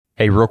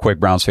Hey, real quick,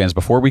 Browns fans,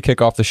 before we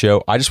kick off the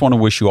show, I just want to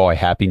wish you all a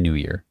happy new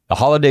year. The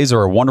holidays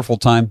are a wonderful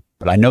time,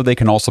 but I know they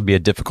can also be a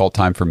difficult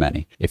time for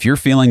many. If you're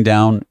feeling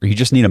down or you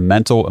just need a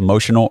mental,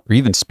 emotional, or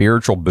even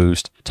spiritual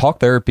boost, talk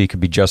therapy could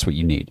be just what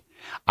you need.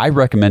 I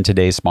recommend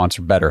today's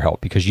sponsor,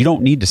 BetterHelp, because you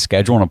don't need to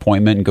schedule an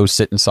appointment and go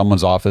sit in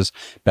someone's office.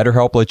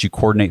 BetterHelp lets you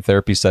coordinate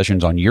therapy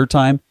sessions on your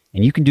time,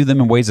 and you can do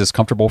them in ways that's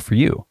comfortable for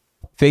you.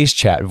 Face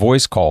chat,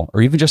 voice call,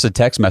 or even just a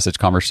text message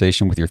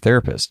conversation with your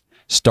therapist.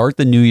 Start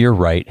the new year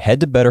right.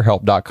 Head to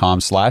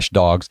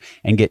betterhelp.com/dogs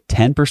and get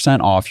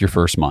 10% off your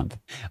first month.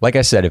 Like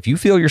I said, if you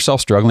feel yourself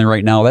struggling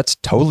right now, that's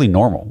totally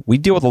normal. We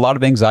deal with a lot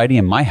of anxiety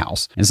in my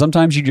house, and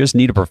sometimes you just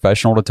need a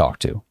professional to talk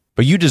to.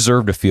 But you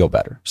deserve to feel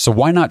better. So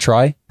why not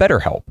try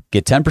BetterHelp?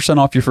 Get 10%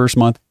 off your first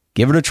month.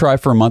 Give it a try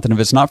for a month, and if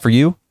it's not for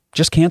you,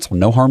 just cancel.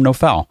 No harm, no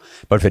foul.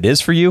 But if it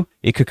is for you,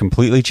 it could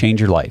completely change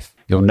your life.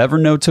 You'll never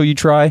know till you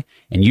try,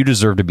 and you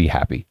deserve to be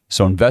happy.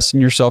 So invest in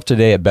yourself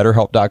today at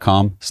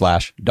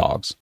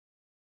betterhelp.com/dogs.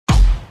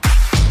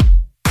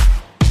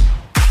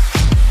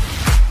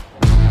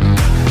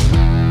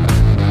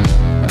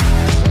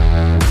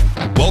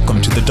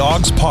 Welcome to the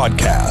Dogs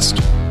Podcast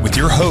with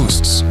your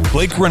hosts,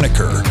 Blake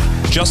Reniker,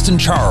 Justin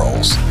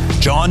Charles,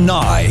 John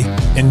Nye,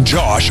 and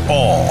Josh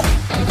All.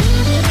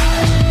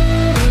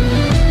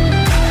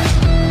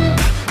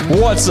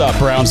 What's up,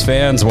 Browns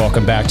fans?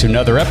 Welcome back to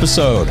another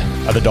episode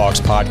of the Dogs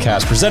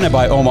Podcast presented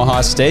by Omaha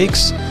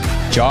Steaks.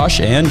 Josh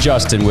and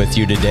Justin with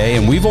you today,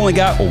 and we've only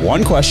got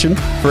one question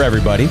for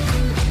everybody.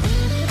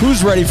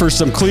 Who's ready for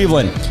some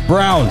Cleveland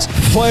Browns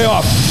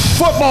playoff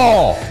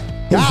football?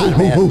 God,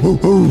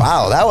 man.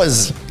 Wow, that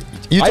was...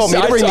 You told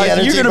me to bring the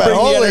energy. You're going to bring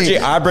the energy.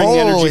 I bring the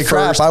energy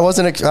crap. first. I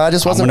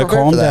just wasn't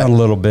prepared for that. I'm going to calm down a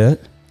little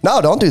bit.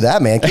 No, don't do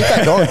that, man. Keep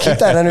that going. Keep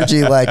that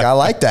energy. I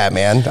like that,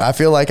 man. I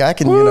feel like I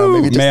can,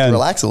 maybe just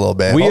relax a little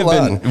bit.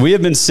 We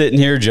have been sitting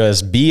here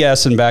just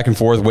BSing back and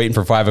forth, waiting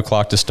for 5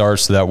 o'clock to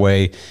start, so that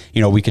way,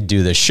 we could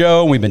do this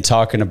show. We've been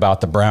talking about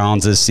the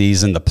Browns this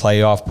season, the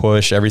playoff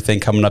push, everything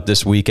coming up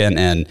this weekend,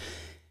 and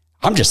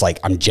I'm just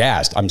I'm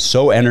jazzed. I'm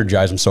so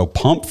energized. I'm so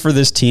pumped for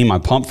this team.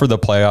 I'm pumped for the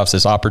playoffs,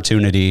 this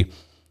opportunity.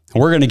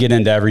 We're going to get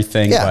into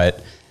everything,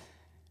 but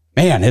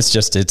man, it's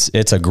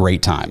a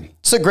great time.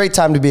 It's a great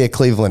time to be a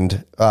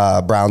Cleveland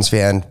Browns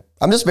fan.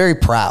 I'm just very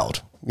proud,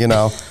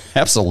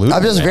 Absolutely.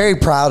 I'm just very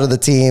proud of the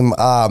team.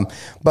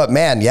 But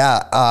man,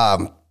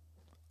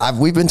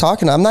 we've been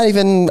talking. I'm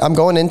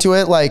going into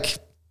it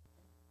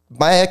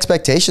my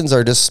expectations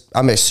are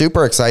I'm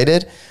super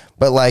excited,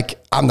 but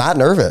I'm not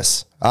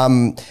nervous.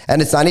 And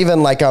it's not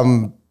even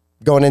I'm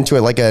going into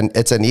it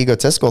it's an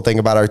egotistical thing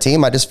about our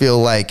team. I just feel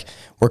like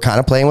we're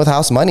kind of playing with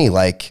house money.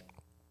 We're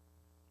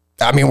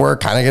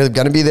kind of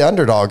going to be the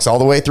underdogs all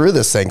the way through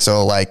this thing.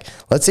 So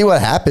let's see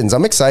what happens.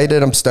 I'm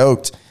excited. I'm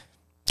stoked.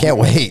 Can't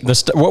wait.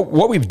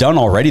 What we've done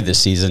already this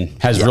season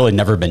has really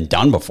never been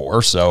done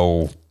before.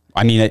 So,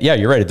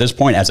 you're right. At this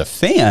point, as a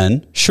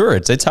fan, sure,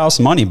 it's house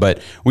money. But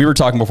we were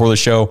talking before the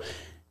show,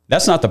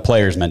 that's not the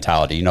players'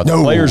 mentality. The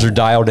players are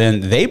dialed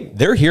in.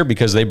 They're here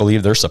because they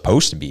believe they're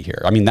supposed to be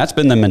here. That's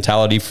been the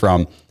mentality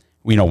from,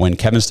 when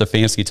Kevin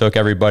Stefanski took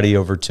everybody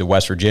over to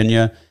West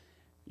Virginia,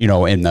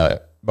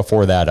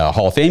 before that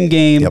Hall of Fame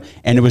game. Yep.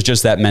 And it was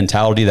just that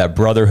mentality, that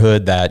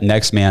brotherhood, that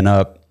next man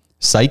up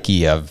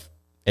psyche of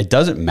it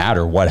doesn't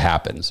matter what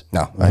happens.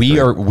 No, we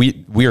are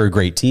a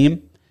great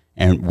team,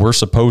 and we're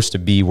supposed to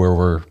be where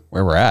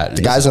we're at.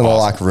 The guys in the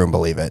locker room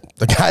believe it.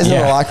 The guys in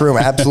the locker room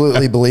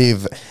absolutely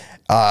believe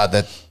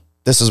that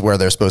this is where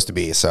they're supposed to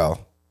be. So,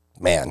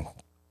 man,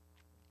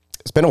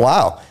 it's been a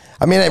while.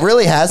 It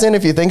really hasn't.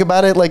 If you think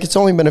about it, it's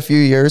only been a few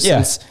years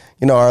since,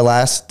 our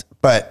last,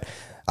 but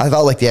I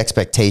felt the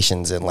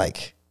expectations in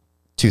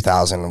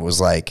 2000 was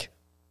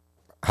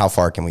how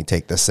far can we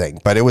take this thing?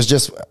 But it was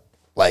just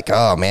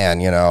oh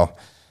man, it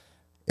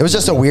was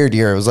just a weird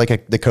year. It was the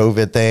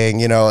COVID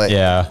thing,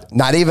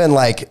 not even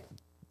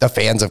the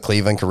fans of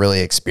Cleveland could really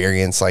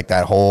experience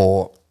that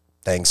whole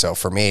thing. So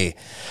for me,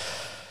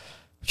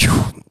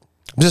 I'm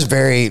just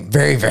very,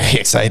 very, very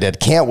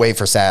excited. Can't wait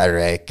for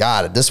Saturday.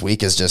 God, this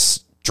week is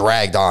just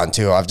dragged on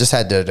too. I've just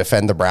had to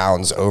defend the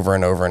Browns over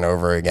and over and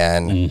over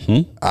again.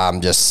 Mm-hmm.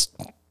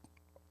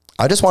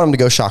 I just want them to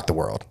go shock the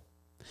world.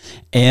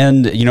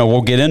 And,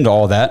 we'll get into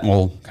all that, and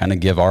we'll kind of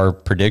give our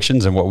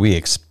predictions and what we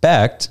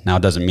expect. Now,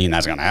 it doesn't mean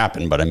that's going to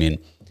happen, but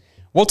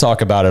we'll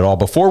talk about it all.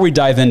 Before we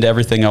dive into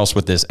everything else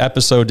with this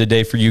episode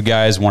today for you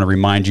guys, want to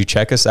remind you,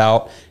 check us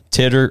out,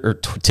 Titter.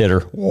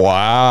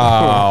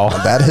 Wow.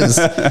 that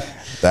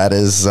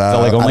is,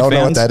 I don't know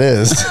what that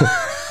is.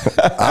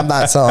 I'm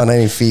not selling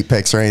any feet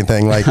pics or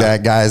anything like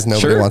that, guys.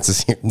 Nobody wants to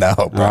see. No,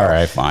 bro. All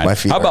right, fine. My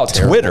feet How about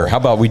terrible. Twitter? How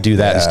about we do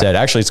that instead?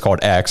 Actually, it's called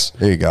X.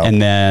 There you go.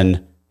 And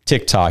then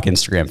TikTok,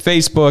 Instagram,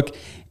 Facebook.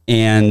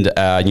 And,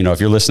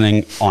 if you're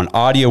listening on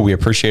audio, we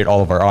appreciate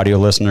all of our audio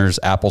listeners,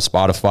 Apple,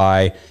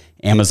 Spotify,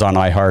 Amazon,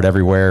 iHeart,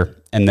 everywhere.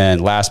 And then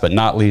last but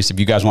not least, if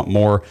you guys want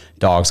more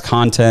dogs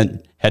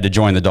content, head to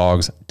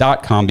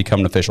jointhedogs.com,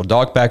 become an official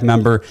Dog Pack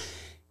member.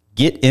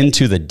 Get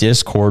into the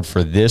Discord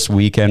for this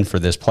weekend, for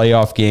this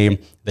playoff game.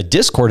 The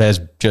Discord has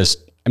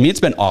just, it's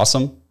been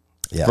awesome.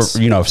 Yes.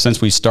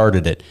 Since we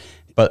started it.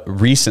 But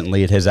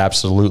recently, it has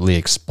absolutely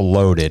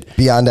exploded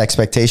beyond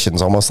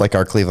expectations, almost like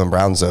our Cleveland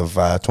Browns of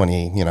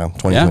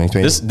 2020.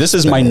 This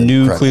is my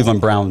new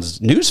Cleveland Browns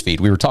news feed.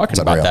 We were talking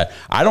about that.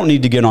 I don't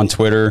need to get on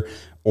Twitter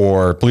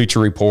or Bleacher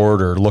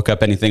Report or look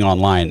up anything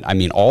online. I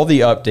mean, all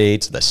the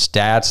updates, the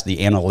stats, the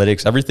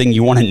analytics, everything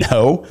you want to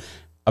know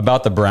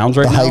about the Browns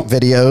right now. The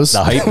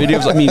hype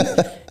videos. I mean,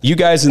 you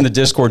guys in the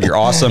Discord, you're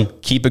awesome.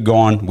 Keep it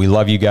going. We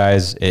love you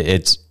guys.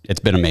 It's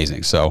been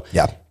amazing. So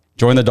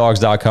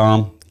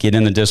jointhedogs.com. Get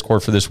in the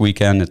Discord for this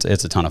weekend.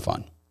 It's a ton of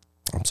fun.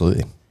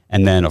 Absolutely.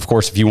 And then, of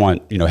course, if you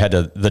want, head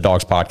to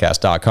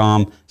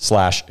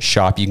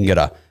thedogspodcast.com/shop. You can get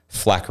a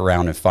Flack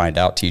Around and Find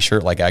Out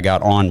t-shirt like I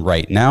got on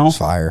right now.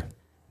 Fire.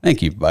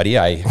 Thank you,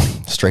 buddy.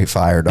 Straight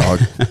fire,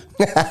 dog.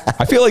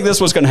 I feel like this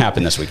was going to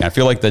happen this weekend. I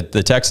feel like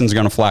the Texans are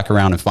going to flack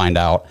around and find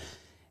out.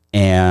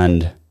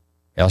 And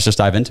let's just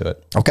dive into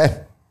it.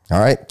 Okay. All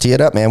right. Tee it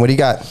up, man. What do you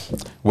got?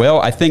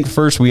 Well, I think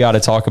first we ought to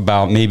talk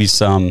about maybe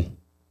some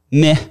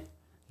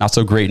not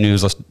so great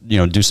news. Let's,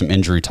 do some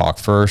injury talk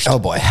first. Oh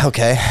boy.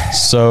 Okay.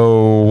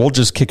 So we'll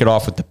just kick it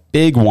off with the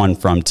big one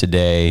from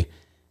today.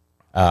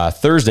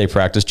 Thursday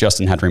practice.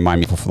 Justin had to remind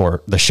me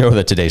before the show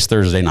that today's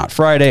Thursday, not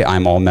Friday.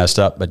 I'm all messed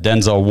up, but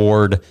Denzel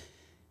Ward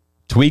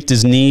tweaked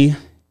his knee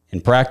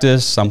in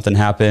practice. Something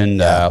happened.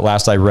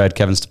 Last I read,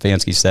 Kevin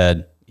Stefanski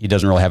said he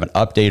doesn't really have an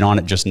update on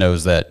it, just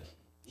knows that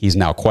he's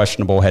now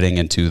questionable heading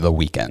into the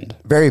weekend.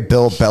 Very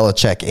Bill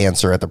Belichick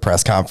answer at the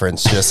press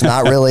conference. Just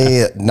not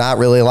really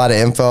a lot of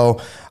info.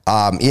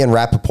 Ian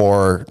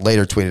Rappaport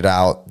later tweeted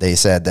out, they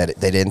said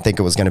that they didn't think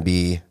it was going to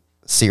be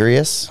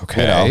serious.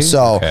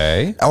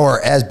 Okay.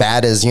 Or as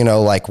bad as,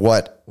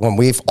 when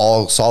we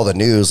all saw the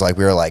news, we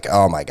were like,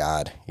 oh my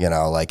God,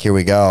 here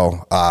we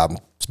go.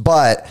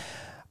 But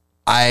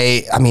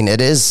I mean,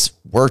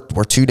 we're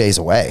 2 days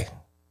away.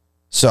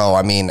 So,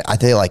 I mean, I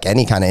feel like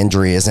any kind of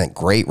injury isn't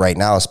great right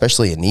now,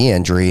 especially a knee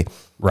injury.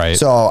 Right.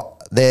 So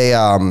they,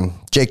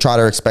 Jake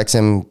Trotter expects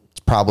him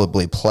to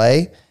probably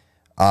play.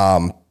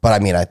 But I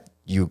mean,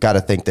 you got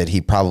to think that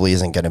he probably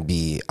isn't going to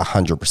be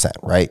 100%,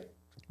 right?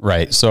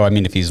 Right. So, I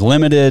mean, if he's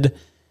limited,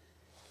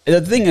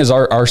 the thing is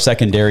our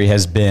secondary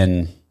has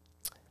been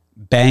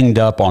banged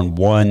up on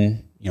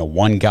one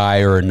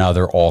guy or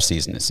another all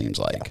season, it seems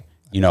like.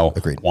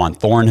 Agreed. Juan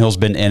Thornhill's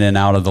been in and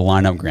out of the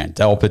lineup. Grant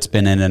Delpit's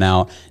been in and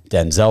out.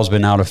 Denzel's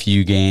been out a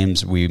few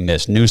games. We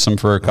missed Newsome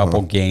for a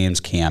couple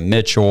games. Cam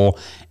Mitchell.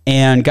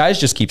 And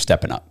guys just keep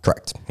stepping up.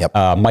 Correct. Yep.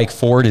 Mike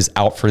Ford is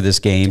out for this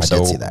game,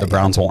 so the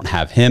Browns won't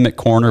have him at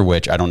corner,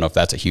 which I don't know if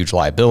that's a huge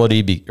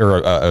liability or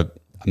a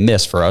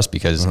miss for us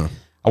because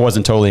I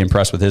wasn't totally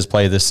impressed with his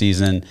play this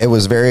season. It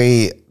was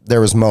there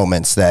was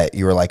moments that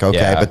you were like,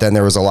 okay, but then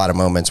there was a lot of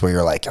moments where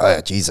you're like, oh,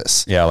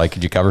 Jesus. Yeah,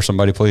 could you cover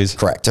somebody, please?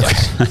 Correct.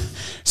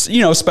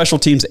 So, special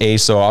teams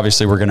ace, so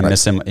obviously we're going to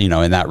miss him,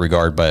 in that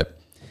regard. But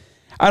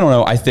I don't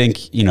know. I think,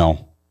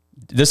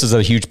 this is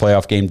a huge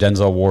playoff game.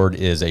 Denzel Ward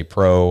is a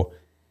pro.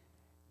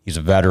 He's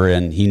a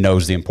veteran. He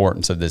knows the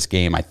importance of this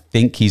game. I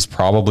think he's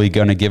probably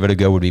going to give it a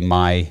go would be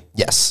my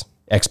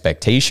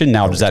expectation.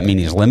 Now, does that mean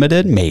he's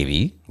limited?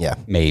 Maybe. Yeah.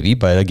 Maybe.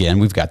 But again,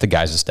 we've got the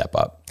guys to step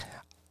up.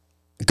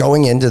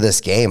 Going into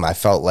this game, I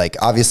felt like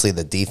obviously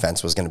the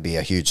defense was going to be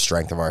a huge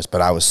strength of ours,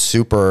 but I was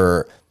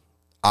super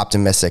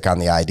optimistic on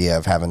the idea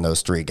of having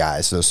those three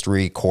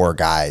core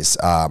guys,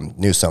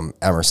 Newsome,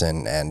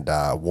 Emerson, and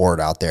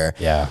Ward out there.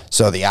 Yeah.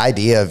 So the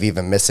idea of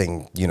even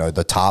missing,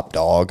 the top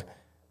dog,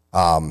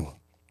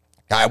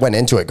 I went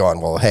into it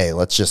going, well, hey,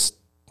 let's just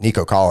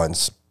Nico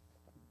Collins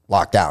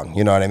lock down.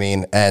 You know what I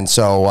mean? And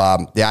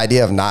so the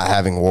idea of not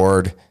having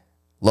Ward, a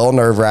little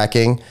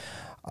nerve-wracking,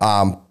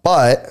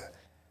 but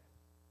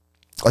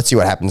let's see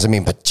what happens. I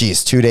mean, but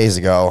geez, 2 days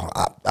ago,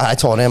 I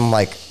told him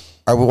I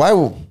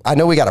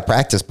know we got to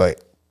practice, but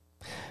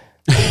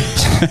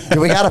do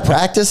we got to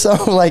practice? So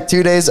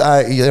 2 days,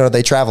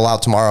 they travel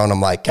out tomorrow and I'm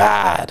like,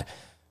 God,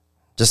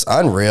 just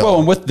unreal. Well,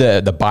 and with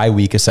the bye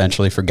week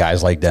essentially for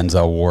guys like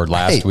Denzel Ward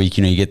last week,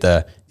 you get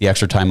the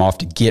extra time off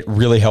to get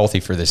really healthy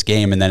for this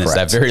game. And then it's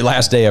that very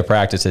last day of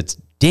practice. It's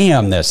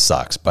damn, this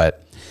sucks.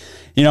 But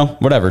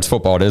whatever, it's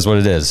football. It is what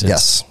it is.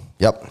 Yes.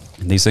 Yep.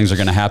 These things are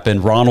going to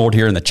happen. Ronald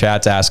here in the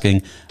chat's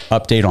asking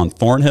update on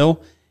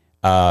Thornhill.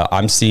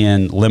 I'm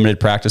seeing limited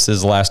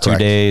practices the last 2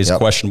 days,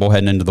 questionable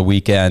heading into the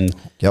weekend.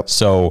 Yep.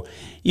 So,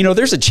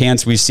 there's a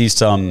chance we see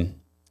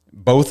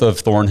both of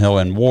Thornhill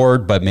and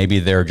Ward, but maybe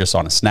they're just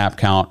on a snap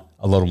count,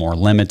 a little more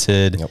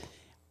limited. Yep.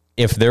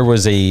 If there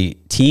was a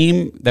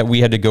team that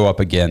we had to go up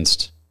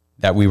against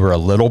that we were a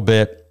little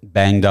bit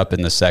banged up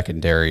in the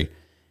secondary,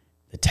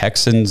 the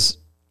Texans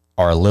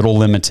are a little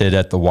limited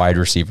at the wide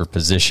receiver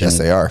position. Yes,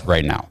 they are.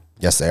 Right now.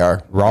 Yes, they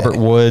are. Robert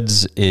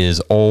Woods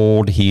is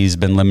old. He's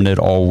been limited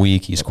all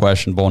week. He's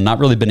questionable. Not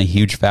really been a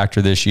huge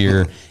factor this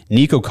year.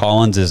 Nico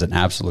Collins is an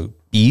absolute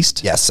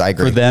beast. Yes, I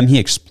agree. For them, he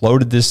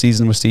exploded this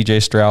season with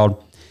C.J.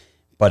 Stroud.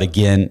 But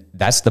again,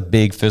 that's the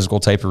big physical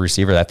type of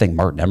receiver that I think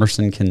Martin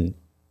Emerson can.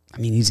 I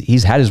mean,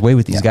 he's had his way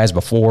with these guys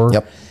before.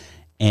 Yep.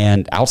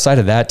 And outside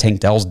of that, Tank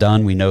Dell's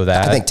done. We know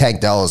that. I think Tank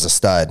Dell is a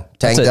stud.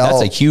 That's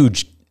a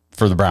huge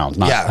for the Browns,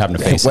 not having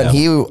to face when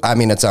him.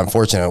 It's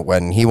unfortunate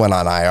when he went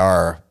on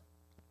IR.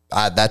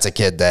 That's a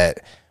kid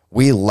that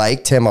we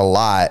liked him a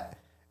lot,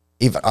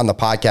 even on the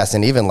podcast.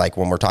 And even like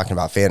when we're talking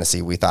about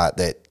fantasy, we thought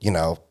that,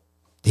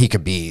 he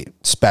could be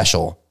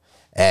special.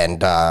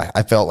 And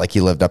I felt like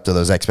he lived up to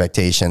those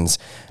expectations.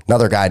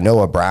 Another guy,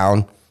 Noah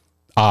Brown,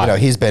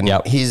 he's been,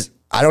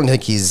 I don't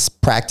think he's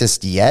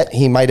practiced yet.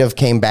 He might have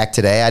came back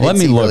today. Let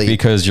me look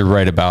because you're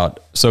right about,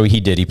 so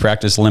he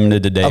practiced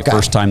limited today,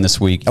 first time this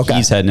week. Okay.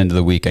 He's heading into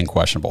the weekend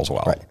questionable as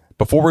well. Right.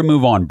 Before we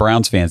move on,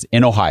 Browns fans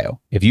in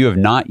Ohio, if you have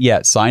not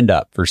yet signed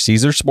up for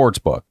Caesars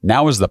Sportsbook,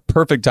 now is the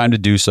perfect time to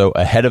do so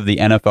ahead of the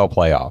NFL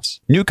playoffs.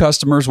 New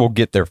customers will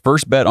get their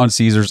first bet on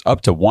Caesars up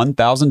to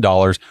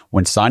 $1,000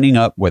 when signing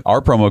up with our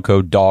promo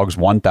code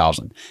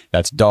DAWGS1000.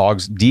 That's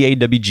DAWGS,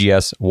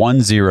 DAWGS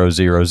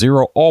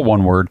 1000, all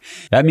one word.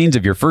 That means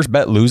if your first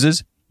bet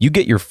loses, you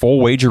get your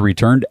full wager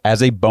returned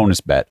as a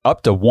bonus bet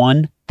up to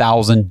 $1,000.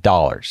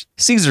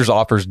 Caesars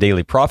offers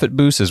daily profit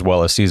boosts as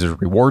well as Caesars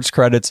rewards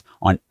credits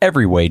on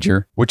every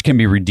wager, which can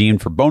be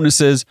redeemed for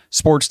bonuses,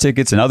 sports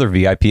tickets, and other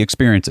VIP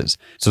experiences.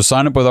 So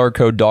sign up with our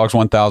code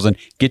DAWGS1000,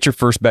 get your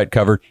first bet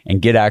covered,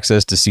 and get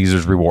access to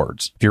Caesars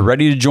rewards. If you're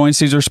ready to join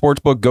Caesars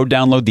Sportsbook, go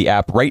download the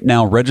app right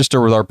now,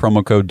 register with our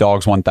promo code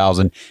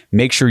DAWGS1000,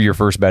 make sure your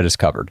first bet is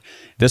covered.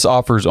 This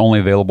offer is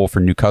only available for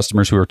new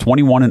customers who are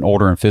 21 and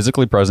older and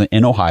physically present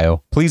in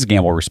Ohio. Please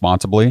gamble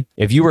responsibly.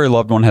 If you or a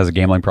loved one has a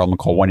gambling problem,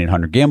 call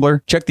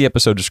 1-800-GAMBLER. Check the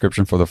episode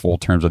description for the full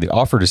terms of the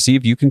offer to see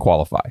if you can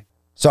qualify.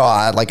 So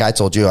like I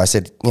told you, I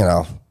said,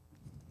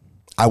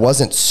 I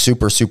wasn't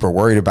super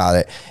worried about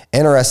it.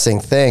 Interesting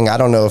thing, I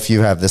don't know if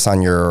you have this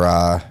on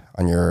your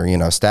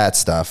stat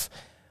stuff,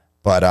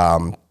 but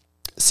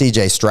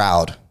CJ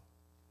Stroud,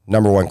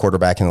 number one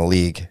quarterback in the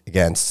league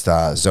against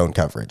zone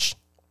coverage.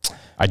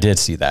 I did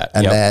see that.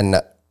 And then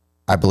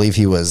I believe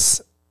he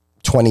was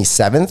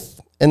 27th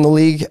in the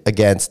league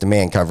against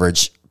man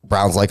coverage.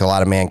 Browns like a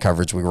lot of man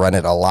coverage. We run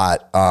it a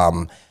lot.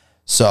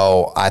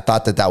 So I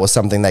thought that was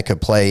something that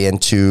could play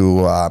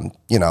into,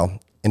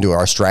 into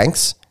our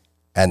strengths.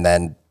 And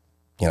then,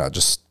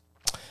 just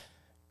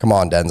come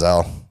on,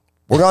 Denzel.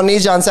 We're going to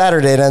need you on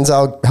Saturday,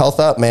 Denzel. Health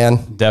up,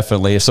 man.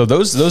 Definitely. So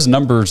those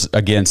numbers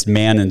against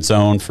man and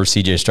zone for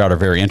CJ Stroud are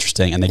very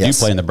interesting, and they do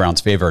play in the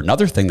Browns' favor.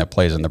 Another thing that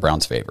plays in the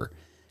Browns' favor,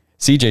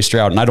 CJ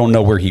Stroud, and I don't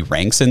know where he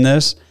ranks in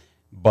this,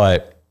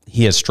 but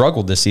he has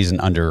struggled this season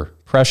under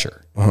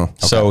pressure. Okay.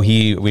 So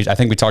I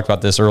think we talked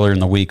about this earlier in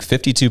the week,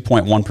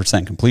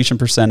 52.1% completion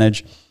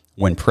percentage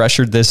when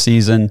pressured this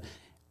season.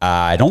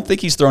 I don't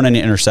think he's thrown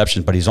any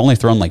interceptions, but he's only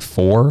thrown like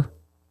 4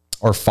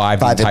 or 5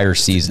 the entire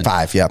season.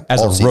 5, yeah.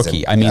 As a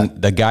rookie. I mean,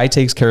 the guy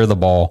takes care of the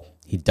ball.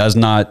 He does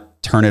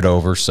not turn it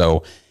over.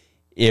 So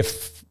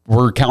if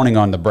we're counting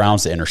on the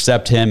Browns to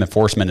intercept him and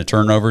force him into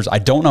turnovers, I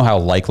don't know how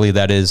likely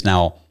that is.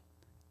 Now,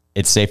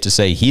 it's safe to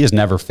say he has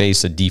never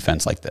faced a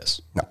defense like this.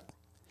 No.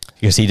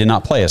 Because he did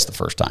not play us the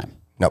first time.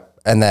 Nope.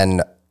 And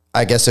then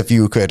I guess if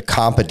you could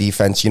comp a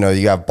defense, you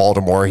have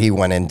Baltimore. He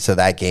went into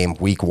that game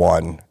week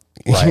 1.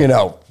 Right.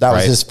 That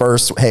was his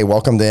first, hey,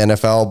 welcome to the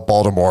NFL.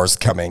 Baltimore's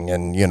coming,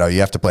 and, you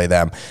have to play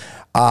them.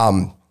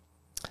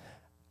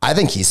 I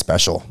think he's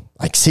special.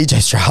 Like, CJ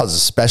Stroud's a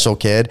special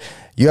kid.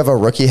 You have a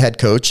rookie head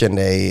coach and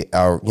a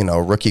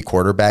rookie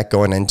quarterback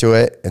going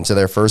into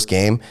their first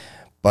game.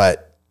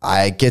 But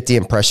I get the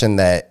impression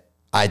that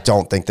I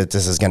don't think that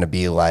this is going to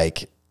be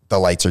like the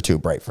lights are too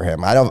bright for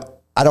him. I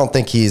don't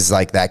think he's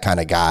like that kind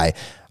of guy.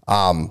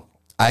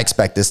 I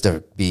expect this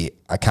to be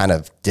a kind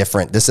of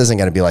different. This isn't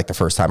going to be like the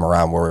first time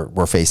around where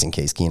we're facing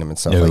Case Keenum and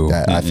stuff like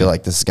that. Mm-hmm. I feel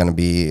like this is going to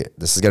be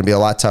a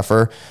lot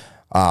tougher,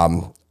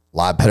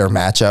 lot better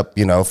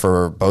matchup.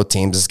 For both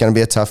teams, it's going to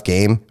be a tough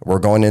game. We're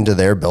going into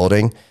their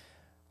building.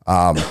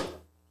 For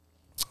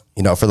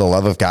the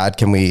love of God,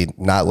 can we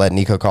not let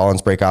Nico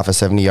Collins break off a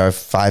 70-yard,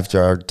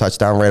 5-yard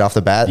touchdown right off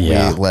the bat?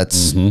 Yeah.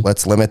 Let's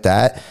limit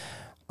that.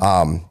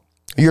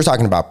 You're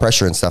talking about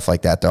pressure and stuff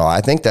like that, though. I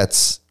think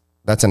that's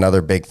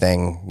another big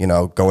thing,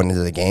 going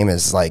into the game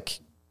is like,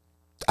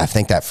 I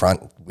think that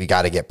front, we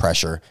got to get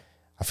pressure.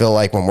 I feel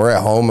like when we're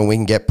at home and we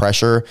can get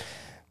pressure,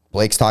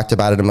 Blake's talked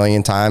about it a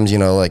million times,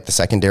 like the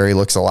secondary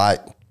looks a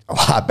lot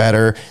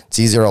better. It's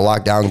easier to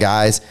lock down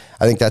guys.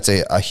 I think that's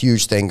a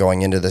huge thing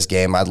going into this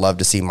game. I'd love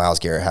to see Myles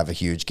Garrett have a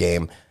huge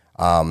game.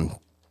 I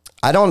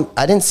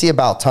didn't see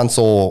about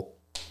Tunsil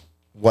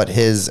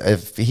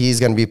if he's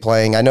going to be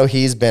playing. I know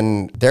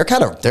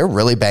they're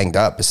really banged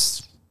up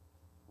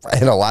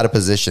in a lot of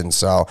positions.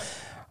 So,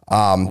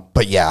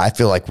 but yeah, I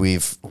feel like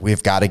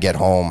we've got to get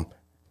home.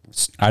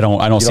 I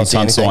don't see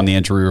Tunsil on the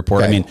injury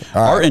report. Okay. I mean,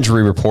 our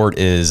injury report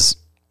is,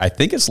 I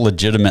think it's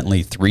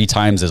legitimately 3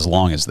 times as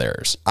long as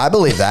theirs. I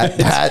believe that.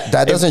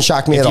 That doesn't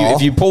shock me at all.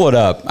 If you pull it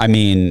up, I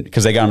mean,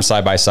 because they got them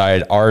side by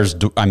side, ours,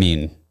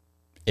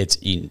 it's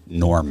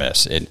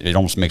enormous. It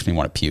almost makes me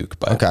want to puke.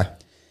 But okay.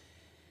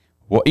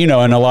 Well,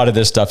 and a lot of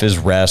this stuff is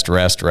rest.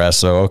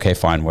 So, okay,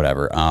 fine,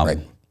 whatever. Right.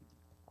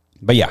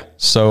 But yeah,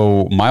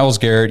 so Myles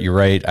Garrett, you're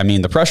right. I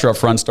mean, the pressure up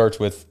front starts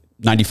with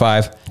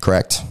 95.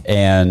 Correct.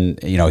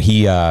 And,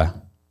 he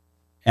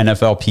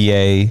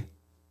NFLPA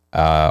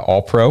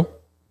All-Pro.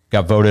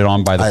 got voted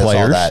on by the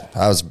players. Saw that.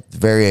 I was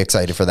very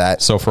excited for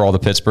that. So for all the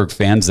Pittsburgh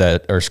fans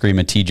that are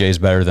screaming TJ's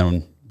better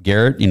than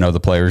Garrett, the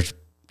players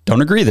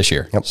don't agree this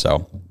year. Yep.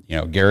 So,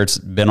 Garrett's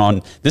been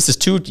on, this is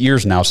 2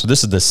 years now. So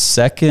this is the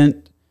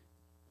second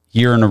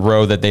year in a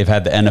row that they've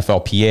had the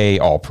NFLPA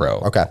All-Pro.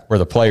 Okay. Where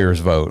the players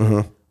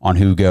vote on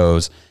who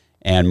goes.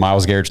 And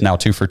Myles Garrett's now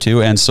 2 for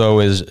 2. And so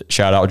is,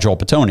 shout out, Joel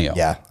Petonio.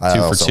 Yeah. I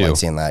 2 also for 2. like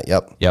seeing that.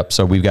 Yep. Yep.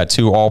 So we've got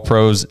 2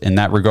 All-Pros in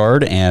that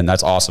regard. And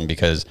that's awesome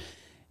because,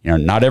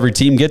 not every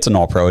team gets an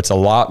All-Pro. It's a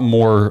lot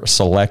more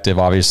selective,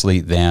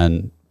 obviously,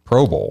 than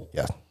Pro Bowl.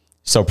 Yeah.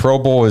 So Pro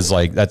Bowl is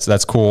like,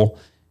 that's cool.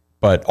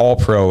 But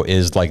All-Pro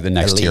is like the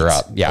next Elite. tier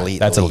up. Yeah,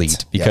 that's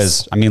elite.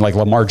 Because, yes. like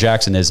Lamar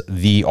Jackson is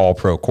the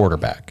All-Pro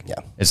quarterback. Yeah.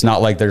 It's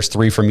not like there's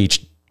 3 from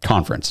each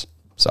conference.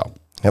 So,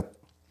 yep.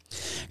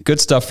 Good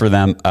stuff for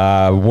them.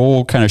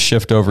 We'll kind of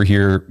shift over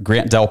here.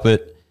 Grant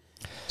Delpit.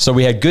 So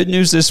we had good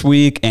news this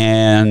week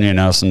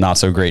and, some not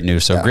so great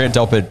news. So yeah. Grant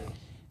Delpit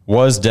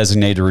was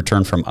designated to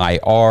return from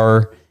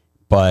IR,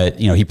 but,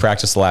 he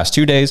practiced the last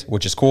 2 days,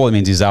 which is cool. It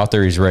means he's out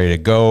there. He's ready to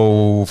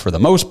go for the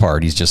most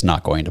part. He's just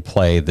not going to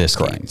play this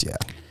game. Yeah.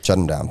 Shut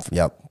him down.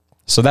 Yep.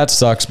 So that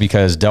sucks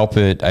because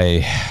Delpit,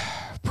 a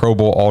Pro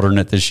Bowl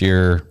alternate this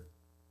year,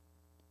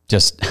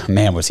 just,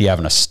 man, was he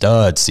having a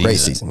stud season. Great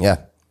season, yeah.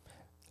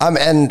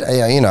 And,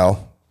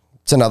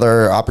 it's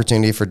another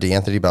opportunity for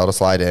DeAnthony Bell to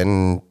slide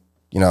in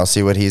and,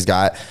 see what he's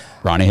got.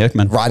 Ronnie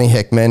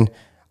Hickman.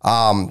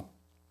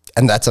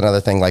 And that's another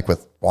thing, like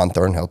with Juan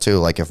Thornhill, too.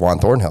 Like, if Juan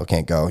Thornhill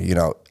can't go,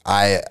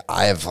 I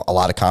have a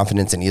lot of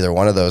confidence in either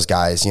one of those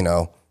guys,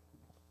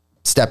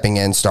 stepping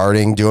in,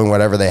 starting, doing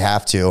whatever they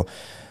have to.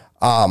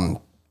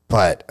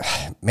 But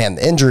man,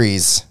 the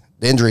injuries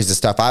and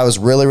stuff. I was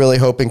really, really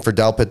hoping for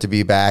Delpit to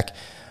be back.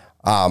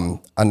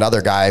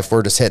 Another guy, if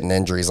we're just hitting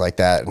injuries like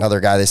that, another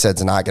guy they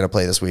said's not going to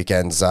play this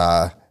weekend's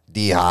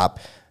D-Hop.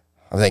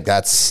 I think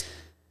that's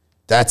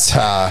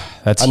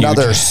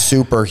another huge.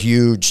 super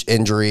huge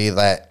injury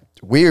that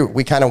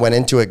we kind of went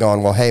into it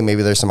going, well, hey,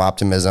 maybe there's some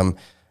optimism.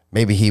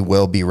 Maybe he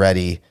will be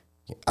ready.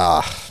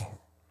 And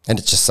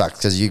it just sucks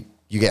because you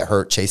get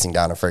hurt chasing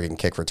down a friggin'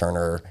 kick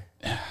returner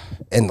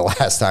in the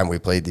last time we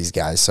played these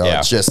guys. So yeah.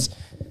 It's just...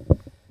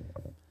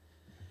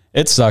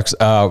 It sucks.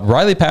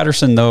 Riley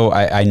Patterson, though,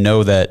 I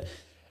know that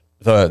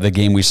the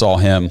game we saw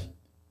him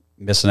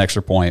miss an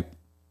extra point,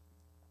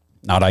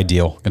 not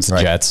ideal against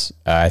the Jets.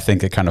 I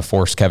think it kind of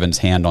forced Kevin's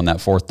hand on that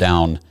 4th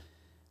down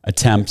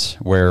attempt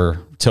where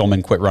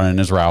Tillman quit running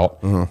his route.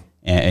 And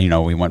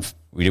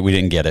we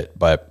didn't get it.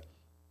 But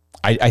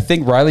I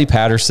think Riley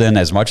Patterson,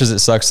 as much as it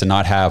sucks to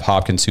not have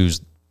Hopkins,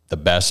 who's the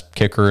best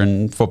kicker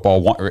in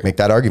football, make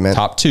that argument,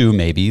 top 2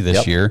 maybe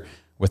this year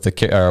with the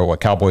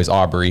Cowboys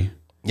Aubrey.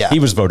 Yeah, he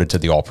was voted to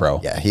the All-Pro.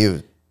 Yeah,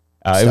 it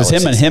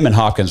was him and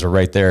Hopkins were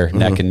right there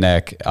neck and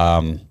neck.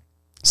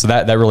 So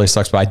that really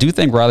sucks. But I do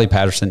think Riley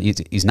Patterson,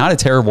 he's not a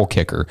terrible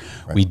kicker.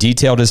 Right. We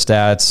detailed his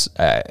stats.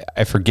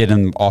 I forget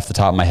him off the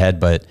top of my head,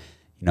 but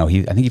I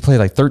think he played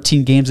like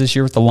 13 games this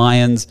year with the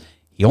Lions.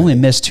 He only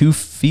missed 2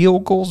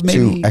 field goals,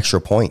 maybe 2 extra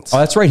points. Oh,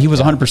 that's right. He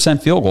was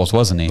 100% field goals,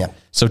 wasn't he? Yeah.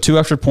 So 2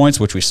 extra points,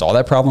 which we saw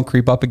that problem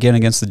creep up again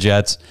against the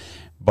Jets.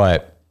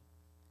 But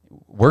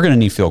we're going to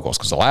need field goals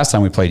because the last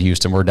time we played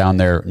Houston, we're down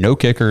there, no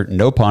kicker,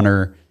 no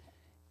punter,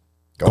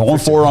 going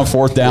for on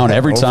 4th down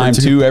every time,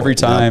 2 every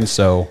time.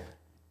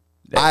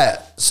 Yep.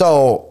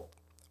 So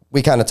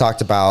we kind of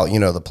talked about,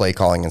 the play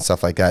calling and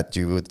stuff like that. Do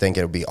you think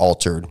it would be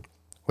altered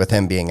with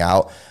him being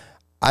out?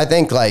 I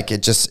think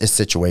it just is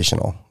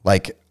situational. I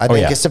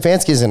think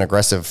Stefanski is an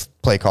aggressive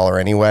play caller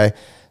anyway.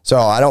 So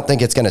I don't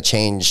think it's going to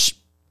change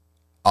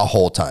a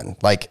whole ton.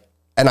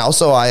 And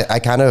also I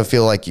kind of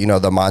feel like,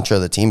 the mantra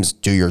of the team's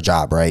do your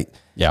job, right?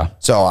 Yeah.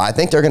 So I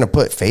think they're going to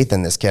put faith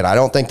in this kid. I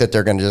don't think that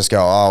they're going to just go,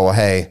 oh, well,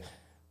 hey,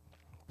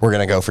 we're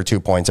going to go for 2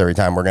 points every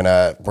time. We're going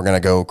to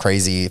go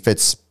crazy. If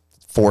it's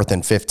 4th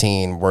and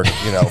 15, we're,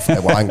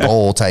 on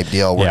goal type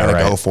deal. We're going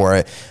to go for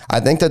it. I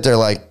think that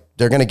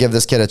they're going to give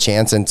this kid a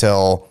chance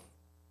until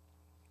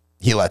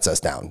he lets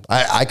us down.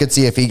 I could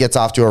see if he gets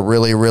off to a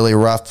really, really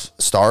rough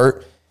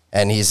start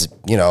and he's,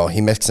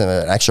 he makes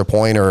an extra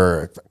point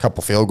or a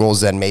couple field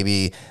goals, then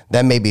maybe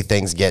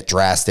things get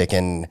drastic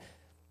and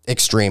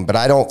extreme. But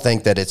I don't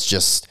think that it's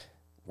just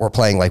we're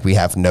playing like we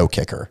have no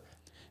kicker.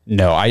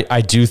 No,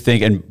 I do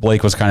think, and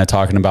Blake was kind of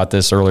talking about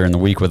this earlier in the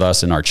week with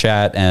us in our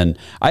chat, and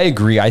I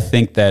agree. I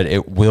think that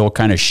it will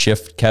kind of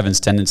shift Kevin's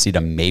tendency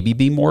to maybe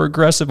be more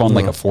aggressive on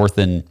like a 4th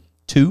and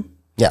 2.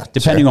 Yeah.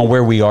 Depending on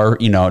where we are,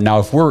 now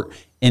if we're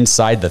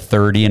inside the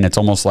 30 and it's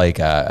almost like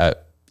an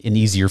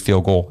easier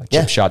field goal, a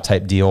chip shot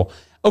type deal.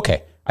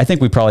 Okay. I think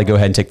we probably go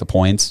ahead and take the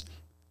points.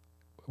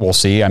 We'll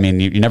see. I mean,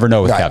 you never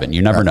know with Kevin.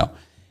 You never know.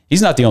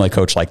 He's not the only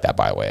coach like that,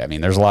 by the way. I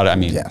mean, there's a lot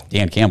of,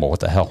 Dan Campbell, what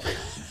the hell?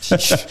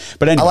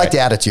 But anyway. I like the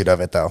attitude of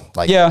it though.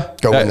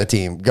 Go win the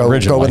team, go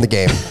win the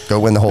game, go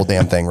win the whole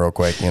damn thing real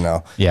quick,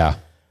 Yeah.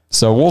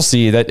 So we'll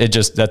see that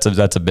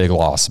that's a big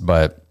loss,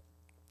 but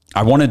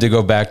I wanted to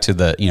go back to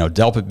the,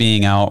 Delpit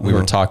being out. We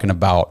were talking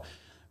about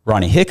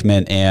Ronnie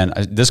Hickman, and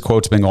this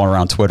quote's been going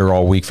around Twitter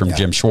all week from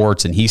Jim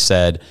Schwartz, and he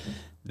said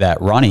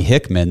that Ronnie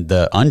Hickman,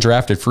 the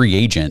undrafted free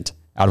agent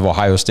out of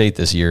Ohio State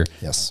this year,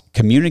 Yes.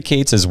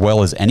 communicates as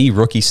well as any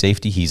rookie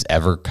safety he's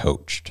ever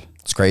coached.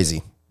 It's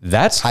crazy.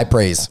 That's High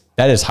praise.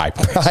 That is high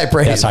praise. High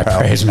praise, That's high bro.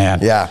 praise, man.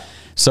 Yeah.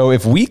 So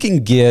if we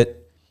can get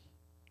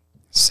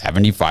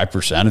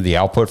 75% of the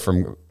output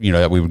from,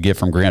 that we would get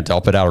from Grant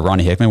Delpit out of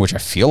Ronnie Hickman, which I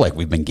feel like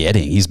we've been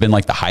getting. He's been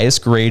like the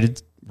highest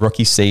graded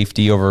rookie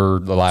safety over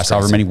the last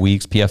however many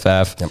weeks,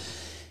 PFF. Yep.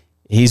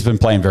 He's been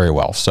playing very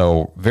well.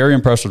 So very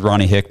impressed with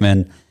Ronnie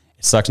Hickman.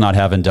 It sucks not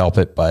having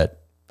Delpit, but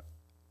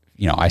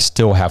I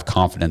still have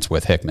confidence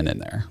with Hickman in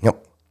there.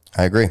 Yep.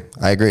 I agree.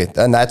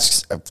 And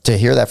that's to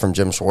hear that from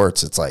Jim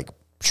Schwartz. It's like,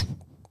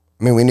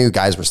 we knew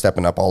guys were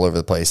stepping up all over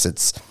the place.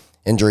 It's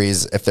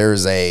injuries. If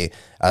there's a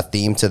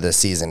theme to this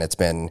season, it's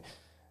been,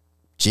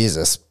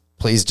 Jesus,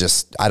 please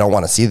just, I don't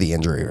want to see the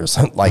injury or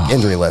something,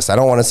 injury list. I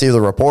don't want to see the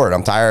report.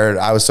 I'm tired.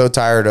 I was so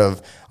tired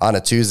of on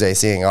a Tuesday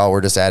seeing,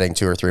 we're just adding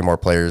 2 or 3 more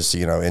players,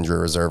 injury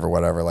reserve or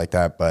whatever like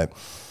that. But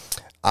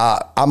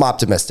I'm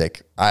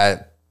optimistic.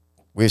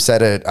 We've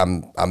said it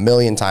a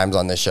million times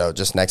on this show.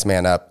 Just next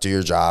man up, do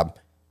your job.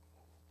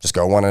 Just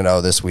go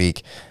 1-0 this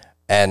week.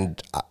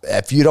 And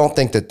if you don't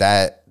think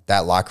that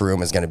locker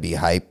room is going to be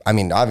hype,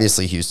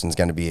 obviously Houston's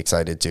going to be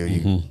excited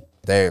too.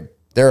 They're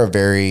a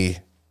very,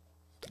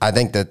 I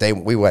think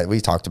that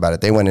we talked about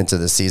it. They went into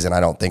the season,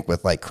 I don't think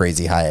with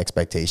crazy high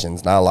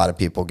expectations. Not a lot of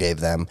people gave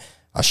them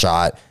a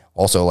shot.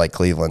 Also like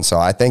Cleveland. So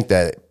I think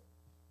that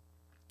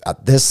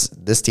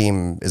this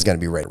team is going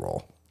to be ready to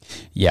roll.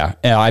 Yeah,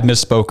 I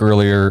misspoke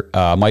earlier.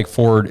 Mike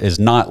Ford is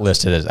not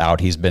listed as out.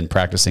 He's been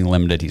practicing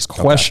limited. He's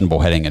questionable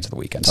heading into the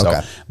weekend.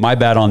 So my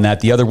bad on that.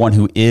 The other one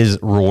who is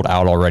ruled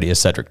out already is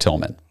Cedric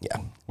Tillman. Yeah.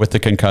 With the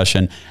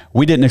concussion.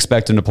 We didn't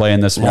expect him to play in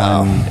this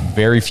one.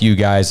 Very few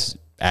guys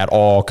at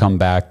all come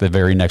back the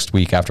very next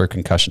week after a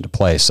concussion to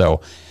play.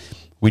 So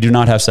we do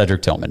not have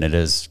Cedric Tillman. It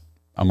is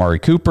Amari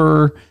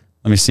Cooper.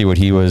 Let me see what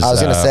he was. I was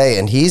going to say,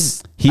 and he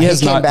has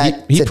came not.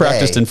 back He today.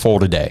 practiced in full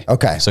today.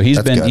 Okay, so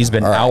he's that's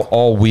been good. out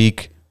all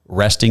week,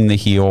 resting the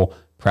heel,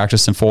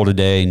 practiced in full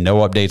today.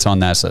 No updates on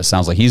that, so it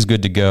sounds like he's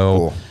good to go.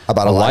 Cool. How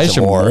about Elijah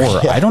Moore?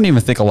 I don't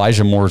even think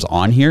Elijah Moore's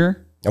on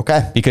here.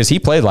 Okay, because he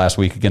played last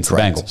week against the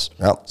Bengals.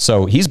 Yep.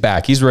 So he's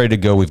back. He's ready to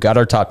go. We've got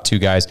our top 2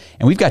 guys,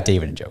 and we've got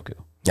David Njoku.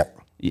 Yep.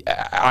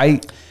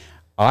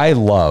 I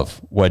love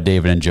what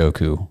David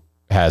Njoku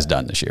has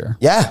done this year.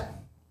 Yeah.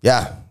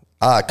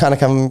 Kind of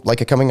come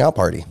like a coming out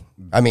party.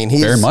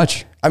 He's very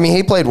much.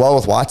 He played well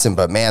with Watson,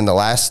 but man, the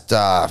last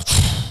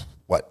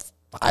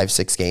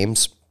 5-6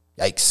 games,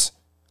 yikes!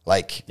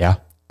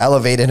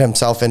 Elevated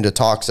himself into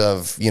talks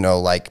of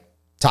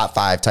top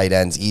 5 tight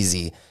ends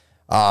easy.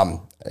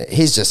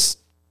 He's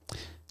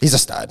a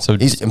stud. So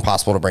he's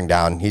impossible to bring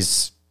down.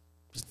 He's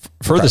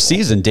for the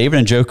season.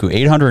 David Njoku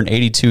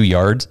 882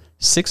 yards.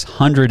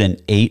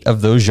 608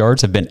 of those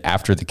yards have been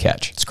after the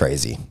catch. It's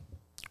crazy.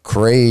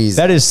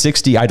 That is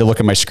 60. I had to look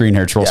at my screen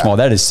here. It's real small.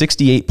 That is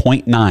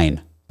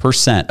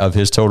 68.9% of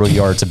his total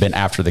yards have been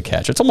after the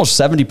catch. It's almost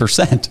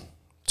 70%.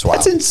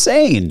 That's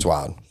insane. It's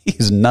wild.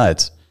 He's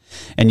nuts.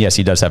 And yes,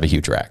 he does have a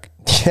huge rack.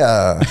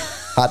 Yeah.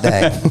 Hot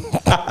dang.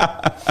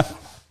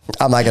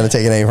 I'm not going to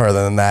take it any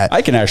further than that.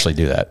 I can actually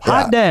do that.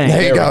 Hot dang.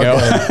 There you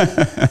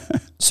go.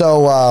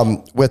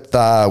 So with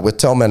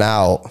Tillman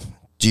out,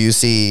 do you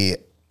see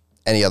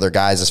any other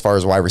guys as far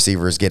as wide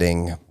receivers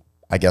getting,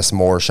 I guess,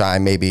 more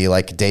shine? Maybe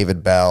like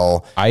David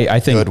Bell. I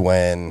think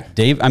Goodwin.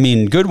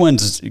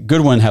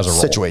 Goodwin has a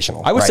role.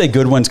 Situational. I would say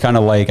Goodwin's kind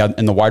of like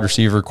in the wide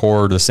receiver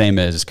core, the same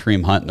as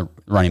Kareem Hunt in the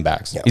running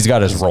backs. Yeah. He's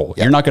got his role.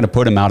 Yeah. You're not going to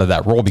put him out of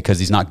that role because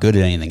he's not good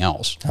at anything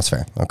else. That's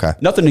fair. Okay.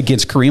 Nothing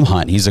against Kareem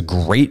Hunt. He's a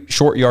great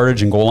short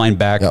yardage and goal line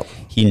back. Yep.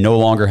 He no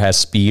longer has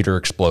speed or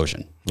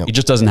explosion. Yep. He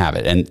just doesn't have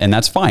it. And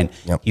that's fine.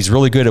 Yep. He's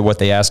really good at what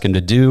they ask him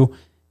to do.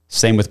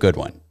 Same with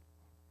Goodwin.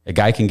 A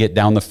guy can get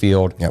down the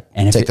field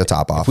and take the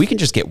top off. If we can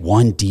just get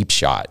one deep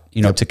shot,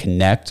 to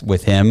connect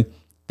with him,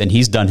 then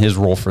he's done his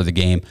role for the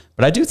game.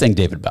 But I do think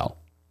David Bell.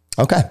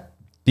 Okay.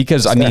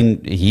 Because,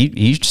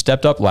 he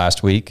stepped up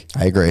last week.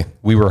 I agree.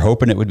 We were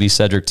hoping it would be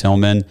Cedric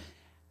Tillman.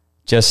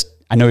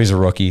 I know he's a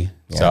rookie,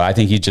 so I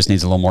think he just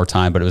needs a little more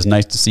time. But it was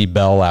nice to see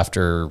Bell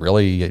after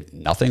really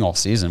nothing all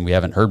season. We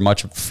haven't heard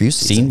much,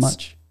 seen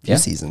much. Few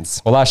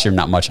seasons. Well, last year,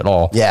 not much at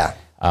all. Yeah.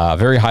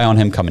 Very high on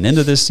him coming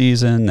into this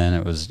season, and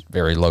it was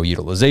very low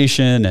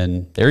utilization.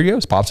 And there he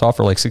goes, pops off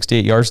for like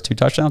 68 yards, 2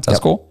 touchdowns. That's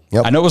cool.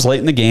 Yep. I know it was late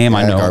in the game.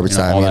 I know garbage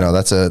time.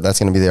 That's going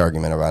to be the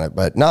argument about it.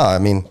 But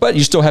no, but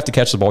you still have to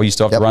catch the ball. You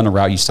still have to run the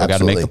route. You still got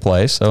to make the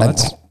play. So I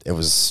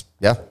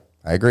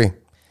agree.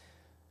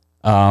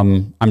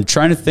 I'm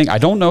trying to think. I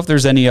don't know if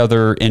there's any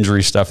other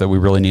injury stuff that we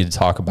really need to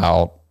talk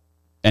about.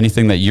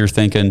 Anything that you're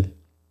thinking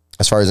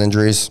as far as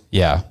injuries?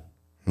 Yeah.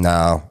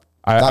 No.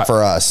 Not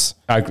for us.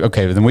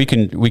 Okay, then we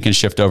can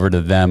shift over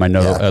to them. I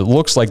know it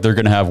looks like they're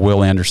going to have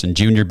Will Anderson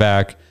Jr.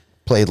 back.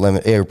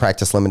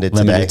 Practice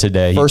limited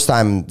today. First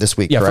time this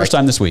week. Yeah, correct? First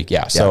time this week.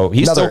 Yeah, so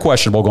he's still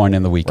questionable going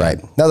in the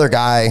weekend. Right. Another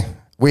guy.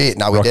 We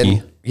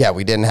didn't. Yeah,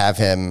 we didn't have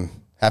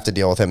to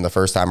deal with him the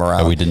first time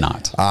around. No, we did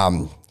not.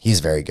 He's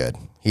very good.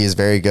 He is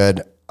very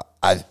good.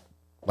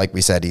 like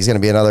we said, he's going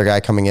to be another guy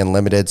coming in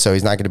limited, so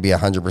he's not going to be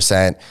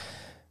 100%.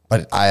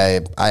 But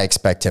I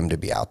expect him to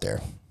be out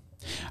there.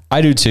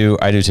 I do too.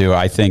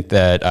 I think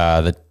that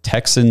the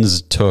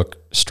Texans took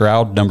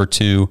Stroud, number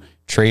 2,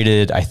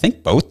 traded, I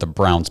think, both the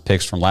Browns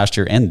picks from last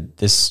year and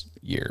this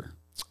year.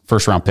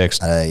 First round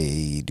picks.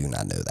 I do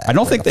not know that. I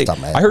don't think they.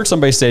 I heard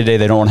somebody say today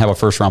they don't have a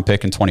first round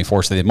pick in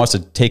 24, so they must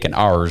have taken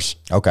ours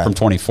from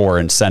 24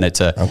 and sent it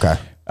to.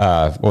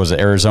 What was it?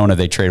 Arizona.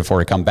 They traded for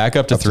to come back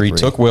up to 3.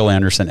 Took Will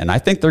Anderson, and I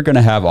think they're going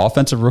to have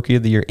offensive rookie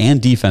of the year and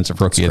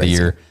defensive rookie of the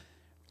year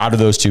out of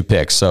those 2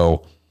 picks.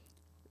 So,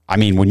 I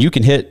mean, when you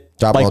can hit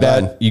Job like well that,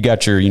 done. you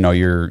got your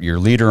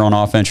leader on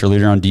offense, your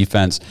leader on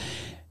defense.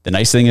 The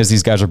nice thing is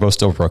these guys are both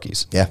still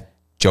rookies. Yeah.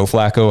 Joe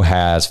Flacco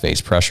has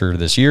faced pressure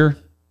this year.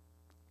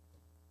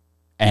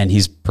 And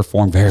he's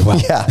performed very well.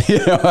 Yeah.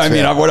 I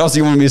mean, what else do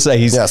you want me to say?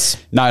 He's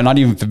not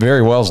even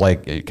very well is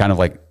like kind of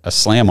like a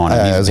slam on him.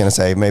 I was going to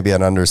say maybe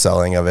an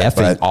underselling of it.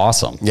 Effing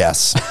awesome.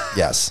 Yes.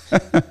 Yes.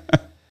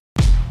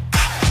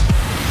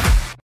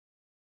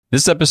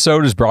 This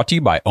episode is brought to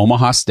you by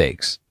Omaha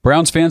Steaks.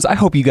 Browns fans, I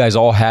hope you guys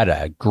all had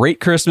a great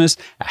Christmas,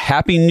 a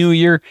happy new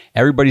year,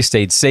 everybody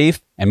stayed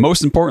safe, and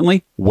most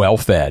importantly, well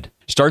fed.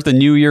 Start the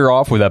new year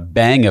off with a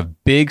bang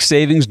of big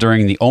savings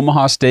during the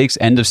Omaha Steaks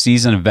end of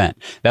season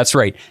event. That's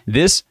right.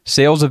 This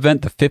sales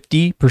event, the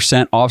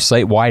 50% off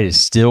site wide, is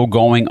still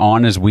going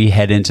on as we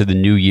head into the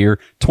new year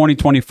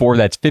 2024.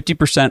 That's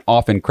 50%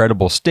 off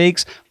incredible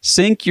steaks.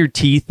 Sink your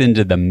teeth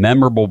into the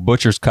memorable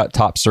Butcher's Cut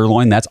Top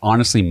Sirloin. That's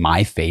honestly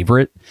my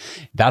favorite.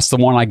 That's the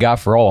one I got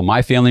for all of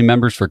my family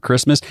members for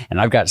Christmas, and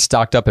I've got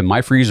stocked up in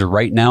my freezer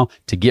right now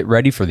to get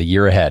ready for the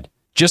year ahead.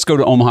 Just go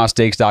to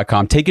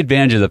omahasteaks.com. Take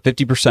advantage of the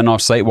 50%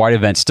 off site-wide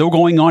event still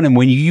going on. And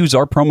when you use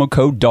our promo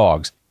code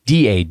DAWGS,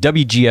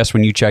 DAWGS,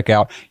 when you check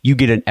out, you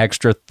get an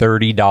extra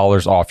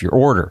 $30 off your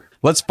order.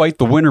 Let's fight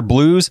the winter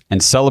blues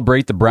and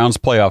celebrate the Browns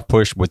playoff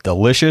push with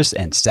delicious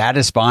and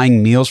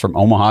satisfying meals from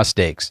Omaha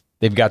Steaks.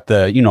 They've got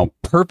the,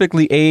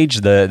 perfectly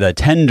aged, the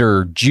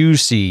tender,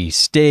 juicy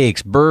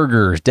steaks,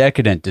 burgers,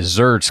 decadent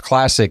desserts,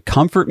 classic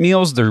comfort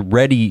meals. They're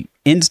ready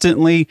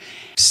instantly.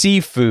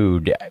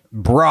 Seafood,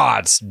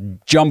 brats,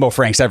 jumbo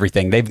franks,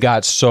 everything. They've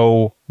got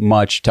so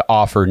much to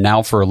offer.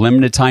 Now for a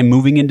limited time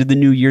moving into the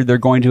new year, they're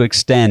going to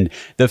extend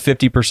the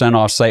 50%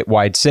 off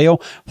site-wide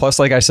sale. Plus,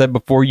 like I said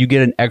before, you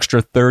get an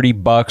extra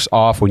 $30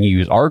 off when you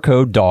use our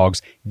code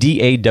DAWGS,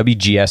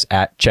 DAWGS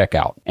at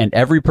checkout. And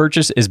every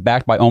purchase is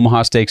backed by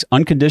Omaha Steaks'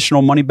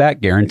 unconditional money-back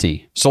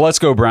guarantee. So let's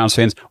go, Browns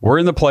fans. We're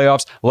in the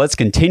playoffs. Let's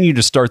continue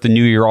to start the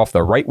new year off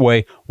the right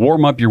way.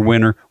 Warm up your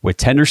winter with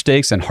tender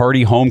steaks and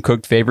hearty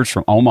home-cooked favorites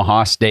from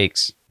Omaha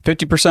Steaks.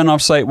 50%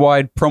 off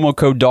site-wide, promo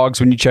code DAWGS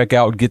when you check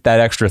out. Get that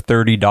extra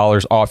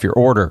 $30 off your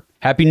order.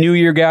 Happy New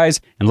Year, guys,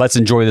 and let's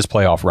enjoy this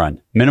playoff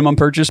run. Minimum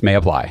purchase may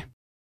apply.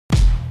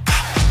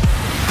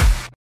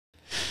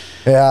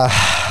 Yeah,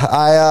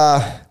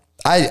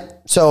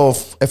 so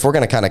if we're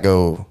going to kind of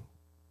go,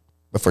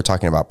 if we're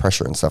talking about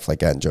pressure and stuff like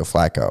that, and Joe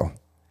Flacco.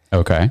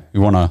 Okay.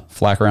 You want to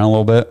flack around a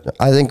little bit?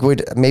 I think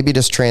we'd maybe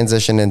just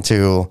transition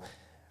into,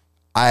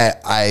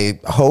 I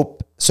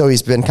hope, so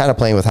he's been kind of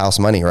playing with house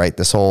money, right?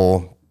 This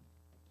whole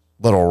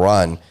little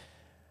run.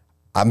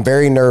 I'm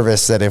very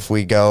nervous that if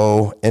we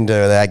go into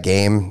that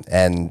game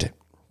and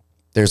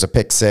there's a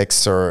pick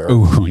six or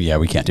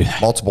we can't do that.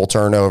 Multiple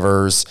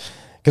turnovers,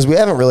 because we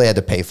haven't really had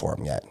to pay for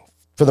them yet,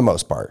 for the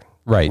most part.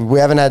 Right. We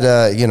haven't had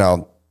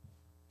to,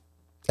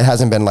 it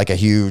hasn't been like a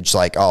huge,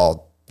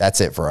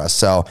 that's it for us.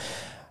 So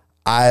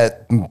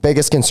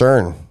biggest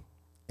concern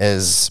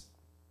is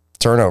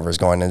turnovers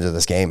going into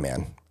this game,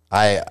 man.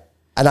 I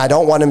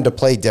don't want him to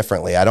play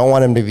differently. I don't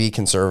want him to be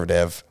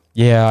conservative.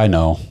 Yeah, I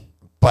know.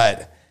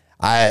 But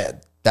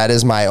that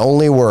is my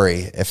only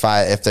worry.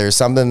 If there's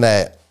something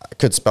that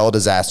could spell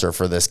disaster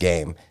for this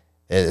game,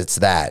 it's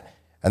that.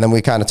 And then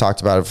we kind of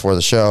talked about it before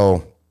the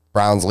show.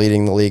 Browns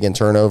leading the league in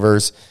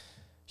turnovers.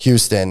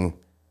 Houston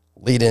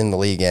leading the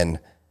league in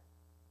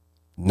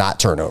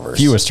not turnovers.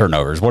 Fewest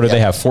turnovers. What do they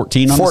have?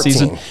 14 on the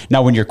season?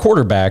 Now, when your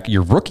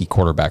rookie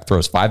quarterback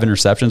throws 5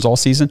 interceptions all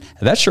season,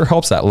 that sure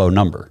helps that low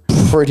number.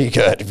 Pretty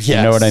good. Yes. You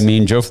know what I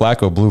mean? Joe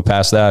Flacco blew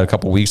past that a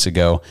couple weeks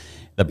ago.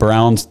 The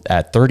Browns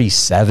at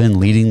 37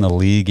 leading the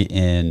league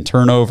in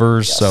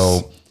turnovers. Yes.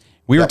 So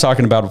we were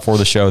talking about before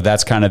the show,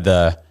 that's kind of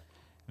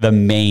the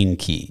main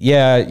key.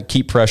 Yeah,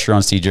 keep pressure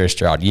on CJ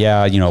Stroud.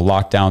 Yeah,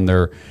 lock down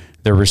their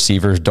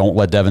receivers. Don't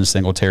let Devin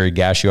Singletary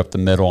gash you up the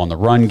middle on the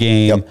run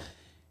game. Yep.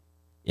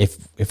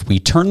 If we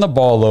turn the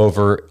ball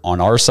over on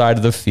our side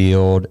of the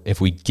field, if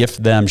we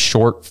gift them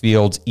short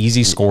fields,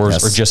 easy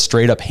scores, or just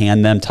straight up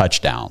hand them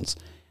touchdowns,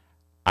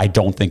 I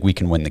don't think we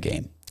can win the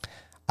game.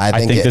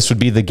 I think this would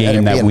be the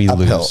game that we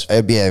lose.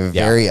 It'd be a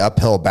very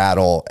uphill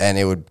battle, and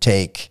it would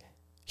take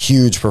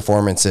huge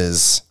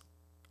performances,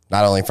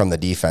 not only from the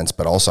defense,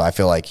 but also I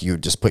feel like you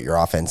just put your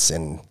offense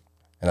in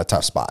a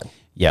tough spot.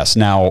 Yes.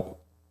 Now,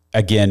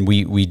 again,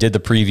 we did the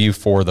preview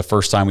for the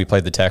first time we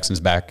played the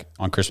Texans back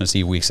on Christmas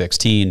Eve, Week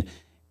 16,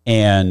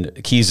 and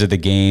keys of the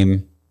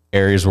game,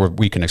 areas where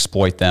we can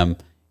exploit them.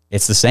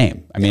 It's the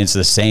same. I mean, it's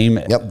the same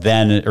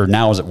then or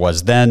now as it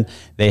was then.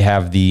 They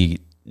have the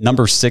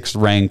number 6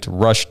 ranked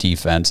rush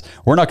defense.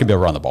 We're not going to be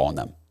able to run the ball on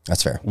them.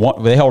 That's fair.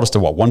 They held us to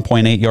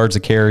 1.8 yards a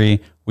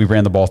carry. We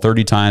ran the ball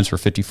 30 times for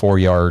 54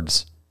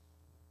 yards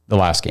the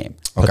last game.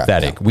 Okay.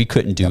 Pathetic. We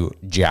couldn't do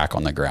jack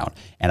on the ground.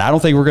 And I don't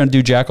think we're going to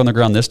do jack on the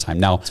ground this time.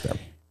 Now,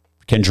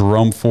 can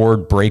Jerome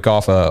Ford break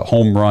off a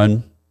home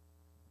run,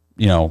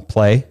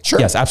 play? Sure.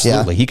 Yes,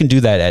 absolutely. He can do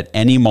that at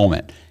any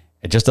moment.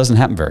 It just doesn't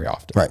happen very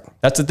often. Right.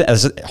 That's the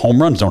thing.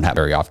 Home runs don't happen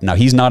very often. Now,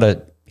 he's not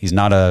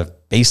a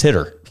base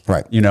hitter.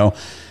 Right. And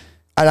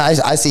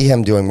I see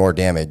him doing more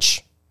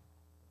damage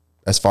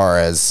as far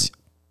as,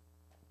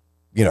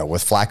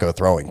 with Flacco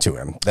throwing to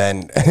him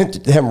than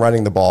him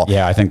running the ball.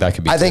 Yeah, I think that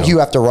could be. I think you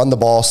have to run the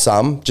ball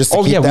some just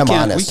to keep them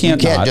honest. You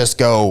can't just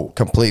go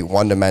complete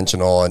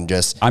one-dimensional and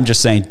just. I'm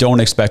just saying, don't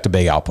expect a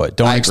big output.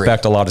 Don't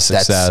expect a lot of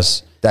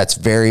success. That's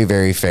very,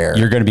 very fair.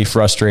 You're going to be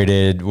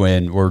frustrated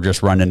when we're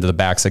just running into the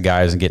backs of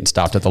guys and getting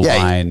stopped at the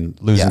line,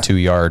 losing 2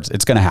 yards.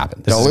 It's going to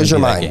happen. Don't lose your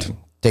mind.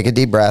 Take a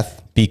deep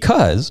breath.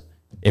 Because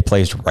it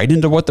plays right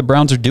into what the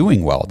Browns are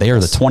doing well. They are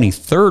the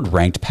 23rd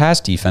ranked pass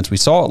defense. We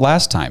saw it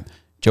last time.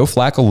 Joe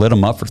Flacco lit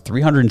them up for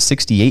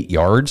 368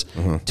 yards,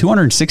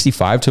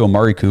 265 to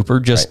Amari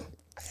Cooper.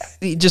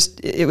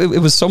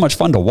 It was so much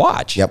fun to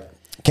watch. Yep.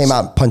 Came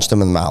out and punched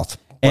him in the mouth.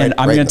 And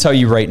I'm going to tell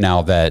you right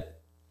now that,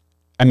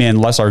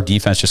 unless our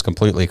defense just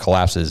completely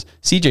collapses,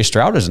 CJ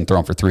Stroud isn't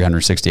thrown for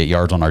 368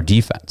 yards on our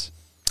defense.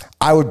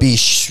 I would be.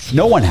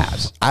 No one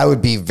has. I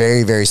would be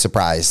very, very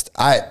surprised.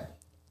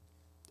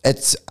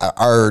 It's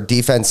our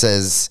defense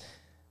has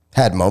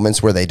had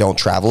moments where they don't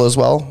travel as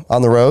well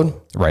on the road.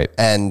 Right.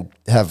 And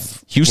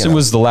have Houston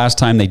was the last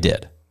time they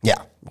did.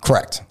 Yeah,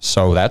 correct.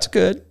 So that's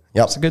good. Yep.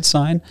 That's a good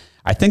sign.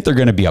 I think they're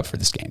going to be up for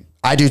this game.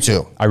 I do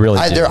too. I really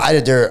do.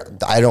 I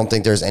don't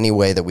think there's any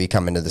way that we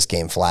come into this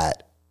game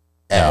flat.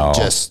 And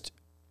just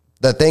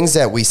the things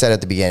that we said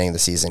at the beginning of the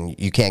season,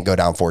 you can't go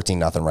down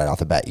 14-0 right off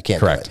the bat. You can't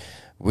Correct.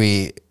 do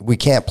it. We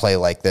can't play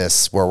like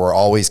this where we're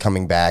always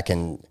coming back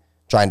and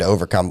trying to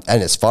overcome.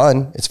 And it's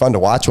fun. It's fun to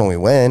watch when we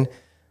win.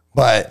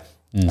 But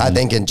I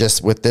think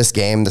with this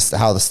game,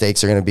 how the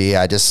stakes are going to be,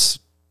 I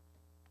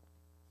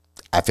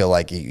feel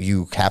like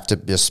you have to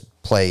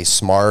just play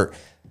smart,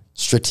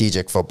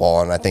 strategic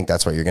football. And I think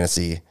that's what you're going to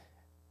see.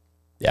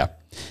 Yeah.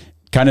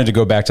 Kind of to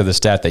go back to the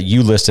stat that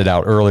you listed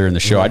out earlier in the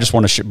show, I just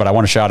want to, but I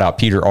want to shout out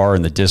Peter R.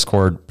 in the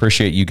Discord.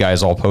 Appreciate you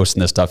guys all posting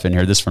this stuff in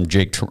here. This is from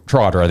Jake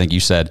Trotter. I think you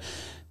said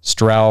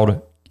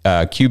Stroud,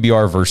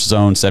 QBR versus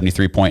zone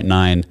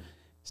 73.9,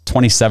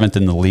 27th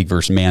in the league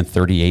versus man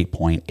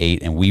 38.8.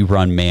 And we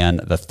run man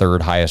the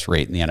 3rd highest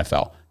rate in the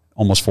NFL,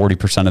 almost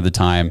 40% of the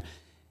time.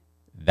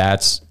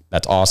 That's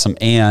awesome.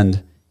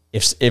 And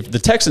if the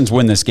Texans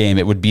win this game,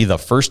 it would be the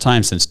first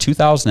time since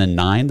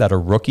 2009 that a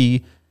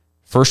rookie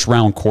first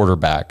round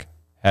quarterback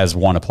has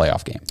won a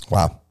playoff game.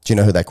 Wow. Do you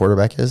know who that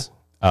quarterback is?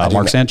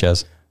 Mark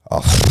Sanchez.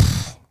 Oh,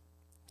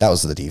 that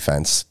was the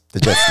defense. The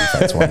Jets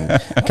defense won.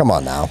 Come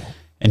on now.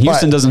 And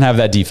Houston doesn't have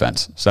that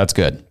defense, so that's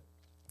good.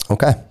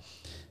 Okay.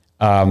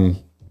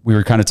 We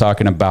were kind of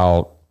talking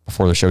about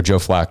before the show, Joe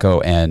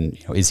Flacco, and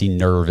is he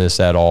nervous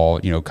at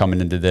all,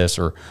 coming into this,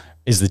 or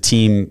is the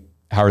team,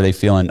 how are they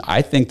feeling?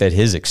 I think that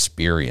his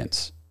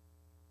experience,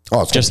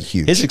 it's just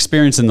huge. His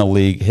experience in the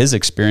league, his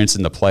experience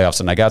in the playoffs,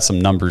 and I got some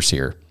numbers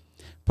here.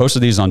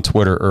 Posted these on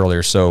Twitter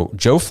earlier. So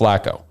Joe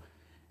Flacco,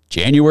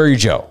 January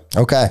Joe.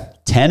 Okay.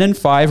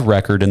 10-5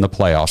 record in the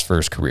playoffs for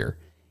his career.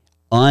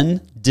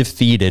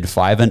 Undefeated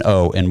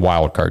 5-0 in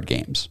wildcard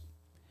games.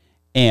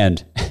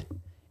 And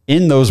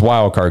in those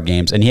wildcard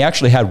games, and he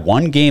actually had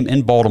one game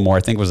in Baltimore,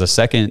 I think it was the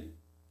second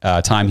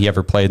time he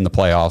ever played in the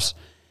playoffs.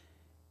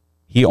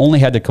 He only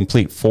had to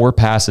complete 4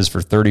 passes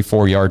for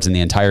 34 yards in the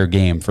entire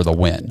game for the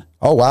win.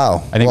 Oh, wow.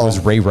 I think it was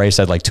Ray Rice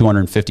had like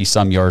 250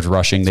 some yards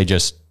rushing. They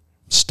just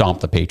stomped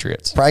the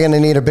Patriots. Probably going to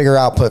need a bigger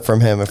output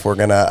from him if we're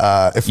going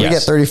to, if we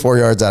get 34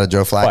 yards out of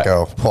Joe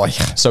Flacco. Boy,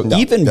 so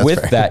even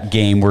with that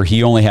game where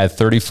he only had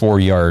 34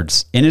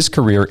 yards in his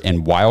career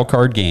in wild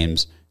card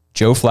games,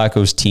 Joe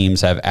Flacco's teams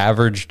have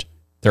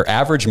their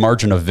average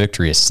margin of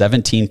victory is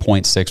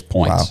 17.6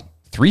 points. Wow.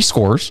 3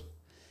 scores,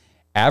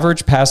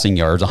 average passing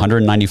yards,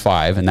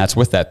 195, and that's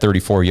with that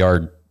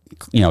 34-yard,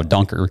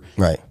 dunker.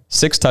 Right.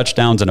 6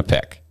 touchdowns and a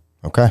pick.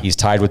 Okay. He's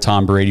tied with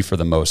Tom Brady for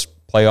the most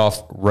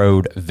playoff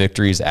road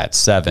victories at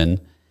 7.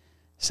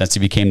 Since he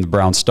became the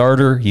Browns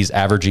starter, he's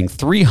averaging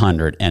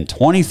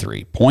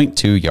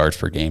 323.2 yards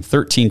per game,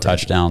 13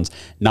 touchdowns,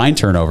 9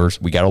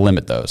 turnovers. We got to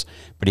limit those.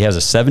 But he has a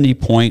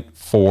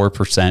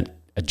 70.4%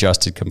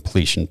 adjusted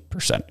completion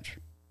percentage.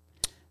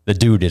 The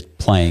dude is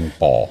playing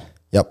ball.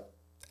 Yep.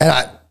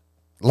 And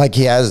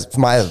he has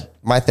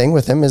my thing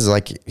with him is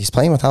he's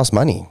playing with house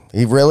money.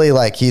 He really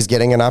he's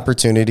getting an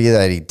opportunity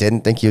that he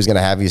didn't think he was going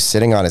to have. He was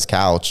sitting on his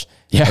couch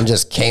and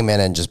just came in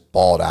and just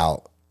balled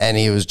out. And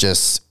he was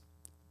just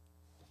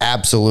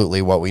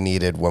absolutely what we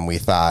needed when we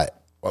thought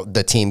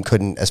the team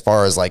couldn't, as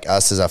far as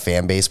us as a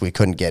fan base, we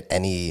couldn't get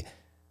any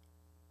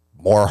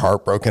more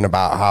heartbroken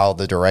about how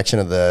the direction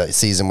of the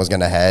season was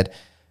going to head.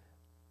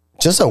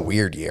 Just a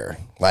weird year.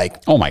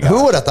 Oh my God.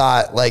 Who would have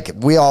thought,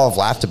 we all have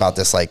laughed about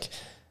this,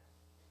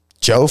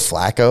 Joe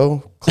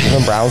Flacco,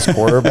 Cleveland Browns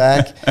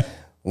quarterback,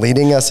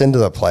 leading us into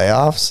the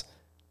playoffs.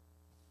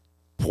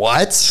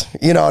 What?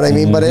 You know what I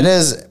mean? But it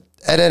is,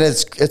 and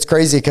it's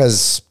crazy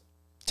because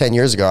 10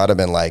 years ago, I'd have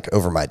been like,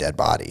 over my dead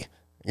body.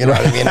 You know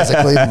what I mean? As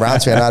a Cleveland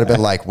Browns fan, I'd have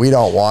been like, we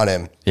don't want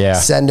him. Yeah.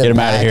 Send him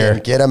out of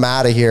here. Get him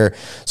out of here.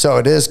 So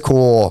it is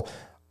cool.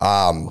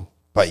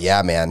 But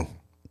yeah, man,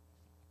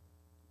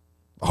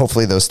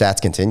 hopefully those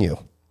stats continue.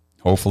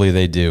 Hopefully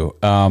they do.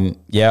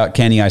 Yeah,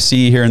 Kenny, I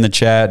see you here in the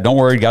chat. Don't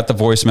worry, got the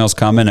voicemails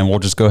coming, and we'll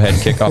just go ahead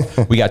and kick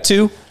off. We got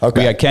two.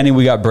 Okay. We got Kenny,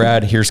 we got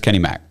Brad. Here's Kenny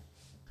Mack.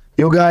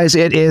 Yo, guys,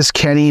 it is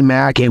Kenny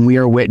Mack, and we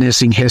are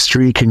witnessing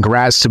history.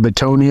 Congrats to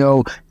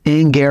Batonio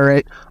and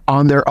Garrett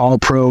on their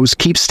All-Pros.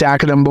 Keep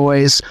stacking them,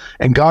 boys.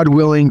 And God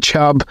willing,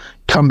 Chubb,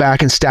 come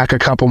back and stack a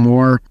couple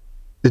more.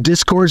 The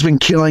Discord's been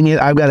killing it.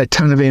 I've got a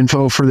ton of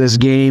info for this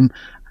game.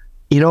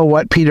 You know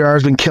what? Peter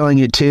R's been killing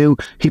it too.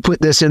 He put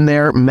this in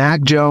there.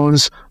 Mac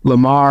Jones,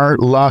 Lamar,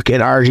 Luck,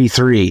 and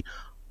RG3.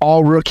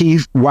 All rookie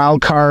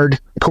wild card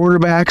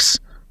quarterbacks,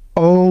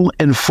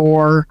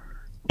 0-4,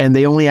 and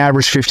they only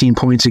average 15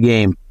 points a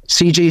game.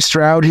 CJ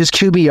Stroud, his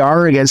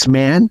QBR against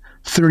man,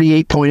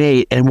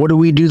 38.8. And what do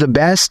we do the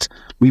best?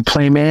 We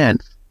play man.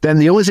 Then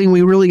the only thing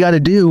we really got to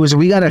do is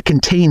we got to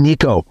contain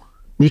Nico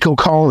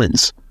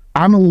Collins.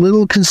 I'm a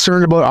little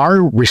concerned about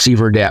our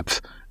receiver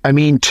depth. I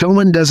mean,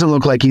 Tillman doesn't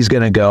look like he's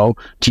going to go.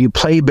 Do you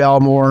play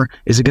Belmore?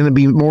 Is it going to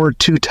be more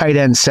two tight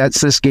end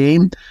sets this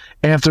game?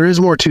 And if there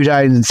is more two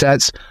tight end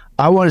sets,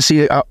 I want to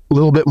see a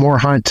little bit more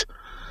Hunt.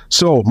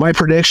 So my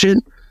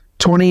prediction,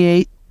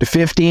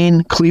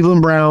 28-15,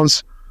 Cleveland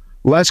Browns.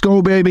 Let's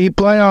go, baby.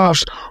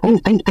 Playoffs.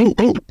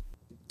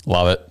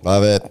 Love it.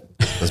 Love it.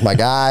 That's my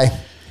guy.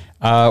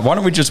 Why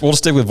don't we'll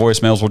stick with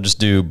voicemails. We'll just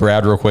do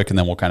Brad real quick, and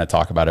then we'll kind of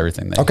talk about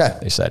everything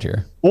they said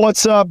here.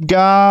 What's up,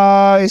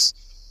 guys?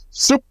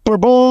 Super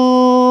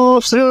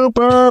Bowl,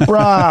 Super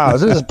Browns.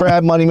 This is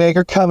Brad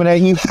Moneymaker coming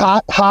at you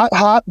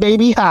hot,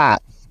 baby,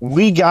 hot.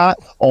 We got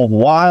a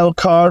wild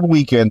card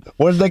weekend.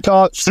 What did they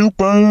call it?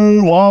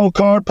 Super wild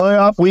card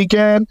playoff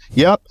weekend?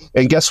 Yep.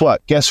 And guess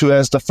what? Guess who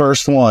has the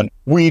first one?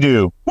 We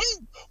do.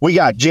 We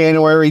got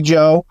January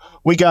Joe.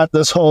 We got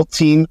this whole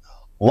team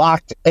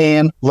locked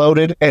and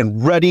loaded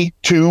and ready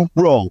to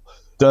roll.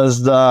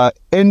 Does the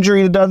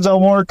injury to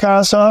Denzel Ward kind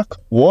of suck?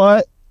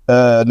 What?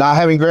 Not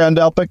having Grand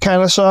Delpit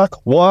kind of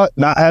suck? What?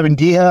 Not having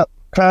D-Hep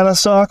kind of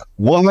suck?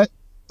 What?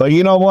 But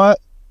you know what?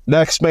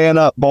 Next man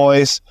up,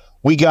 boys.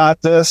 We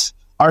got this.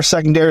 Our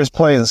secondary is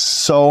playing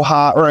so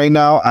hot right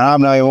now, and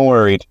I'm not even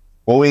worried.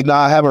 Will we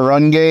not have a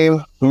run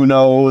game? Who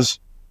knows?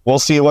 We'll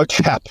see what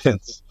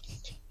happens.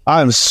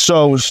 I'm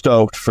so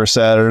stoked for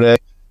Saturday.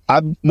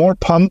 I'm more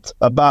pumped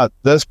about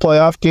this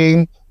playoff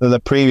game than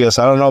the previous.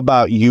 I don't know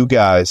about you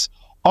guys.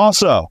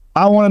 Also,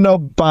 I want to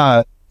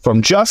know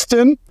from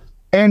Justin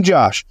and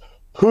Josh,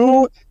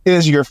 who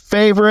is your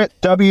favorite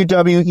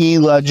WWE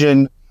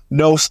legend?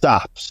 No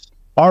stops.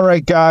 All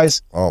right,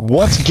 guys,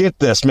 let's get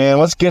this, man.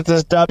 Let's get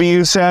this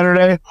W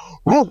Saturday.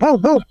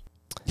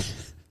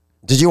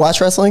 Did you watch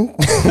wrestling?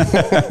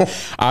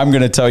 I'm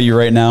going to tell you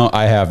right now,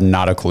 I have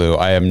not a clue.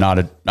 I'm not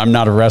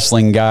a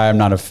wrestling guy. I'm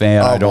not a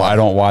fan. I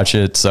don't watch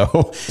it.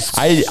 So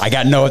I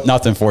got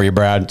nothing for you,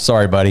 Brad.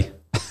 Sorry, buddy.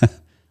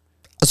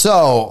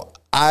 So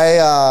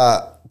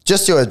I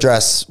just to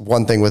address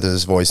one thing with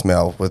his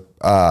voicemail with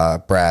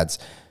Brad's,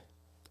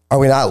 are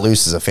we not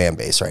loose as a fan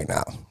base right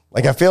now?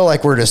 Like, I feel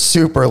like we're just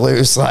super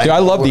loose. Like, dude, I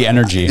love the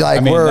energy.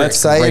 Like, we're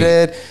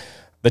excited. Great.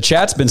 The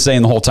chat's been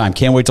saying the whole time,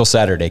 can't wait till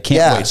Saturday.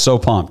 Can't wait. So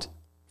pumped.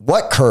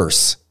 What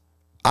curse?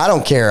 I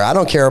don't care. I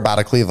don't care about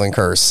a Cleveland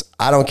curse.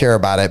 I don't care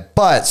about it.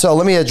 But so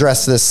let me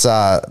address this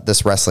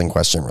wrestling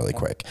question really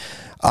quick.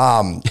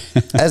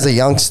 As a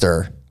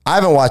youngster, I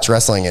haven't watched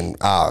wrestling in,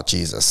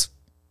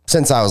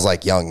 since I was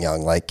like young,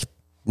 like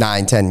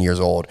 9, 10 years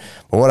old.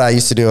 But what I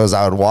used to do is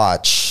I would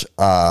watch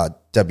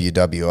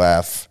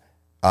WWF.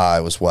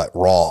 It was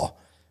Raw,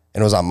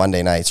 and it was on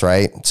Monday nights,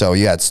 right? So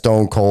you had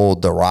Stone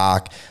Cold, The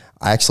Rock.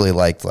 I actually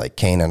liked like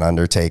Kane and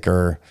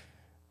Undertaker,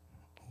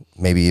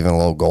 maybe even a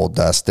little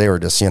Goldust. They were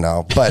just,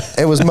 but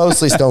it was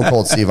mostly Stone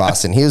Cold Steve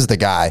Austin. He was the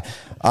guy.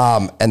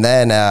 And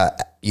then,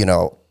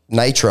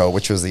 Nitro,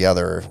 which was the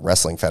other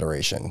wrestling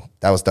federation,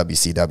 that was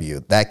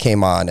WCW. That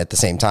came on at the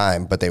same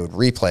time, but they would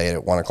replay it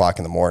at 1 o'clock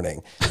in the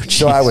morning.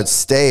 So I would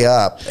stay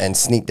up and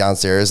sneak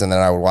downstairs, and then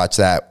I would watch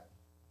that.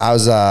 I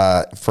was,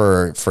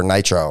 for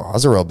Nitro, I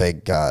was a real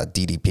big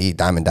DDP,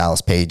 Diamond Dallas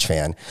Page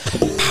fan.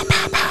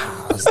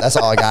 That's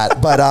all I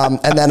got. But,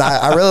 and then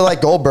I really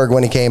liked Goldberg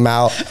when he came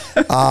out.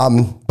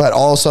 But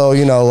also,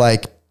 I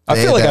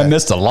feel like I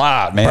missed a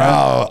lot, man.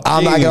 Bro,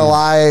 I'm not going to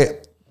lie.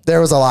 There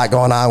was a lot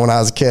going on when I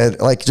was a kid,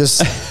 like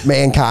just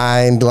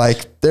Mankind,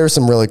 like there was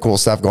some really cool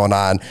stuff going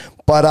on.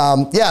 But,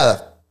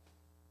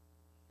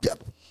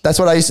 that's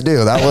what I used to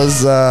do. That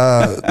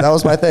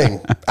was my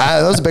thing.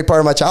 That was a big part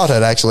of my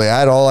childhood, actually. I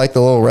had all like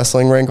the little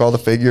wrestling rink, all the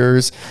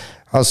figures.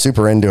 I was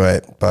super into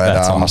it. But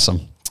that's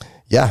awesome.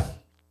 Yeah.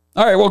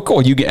 All right. Well,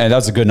 cool.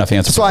 That's a good enough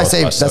answer.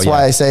 That's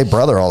why I say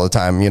brother all the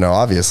time.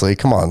 Obviously.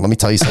 Come on, let me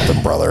tell you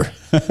something, brother.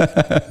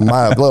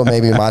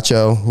 Maybe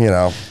macho.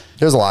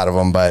 There's a lot of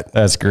them, but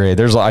That's great.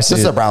 There's I see this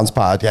is a Browns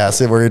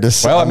podcast. We're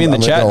just well, I mean, the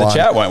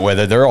chat went with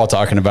it. They're all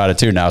talking about it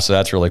too now, so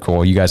that's really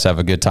cool. You guys have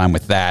a good time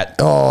with that.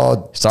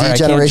 Oh, sorry, I can't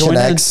Generation join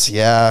X. in.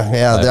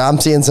 Yeah.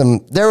 I'm seeing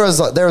some. There was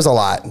a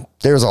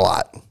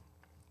lot.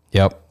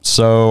 Yep.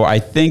 So I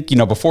think,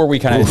 before we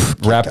kind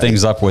of wrap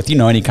things up with,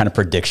 any kind of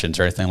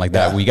predictions or anything like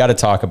that, we got to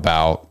talk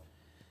about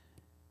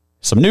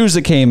some news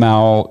that came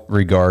out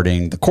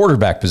regarding the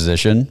quarterback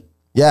position.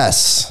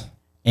 Yes.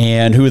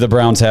 And who the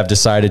Browns have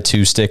decided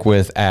to stick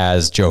with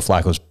as Joe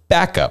Flacco's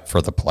backup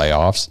for the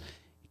playoffs.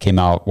 Came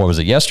out, what was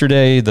it,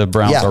 yesterday? The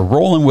Browns are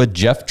rolling with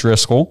Jeff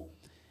Driscoll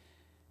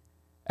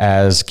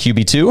as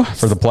QB2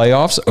 for the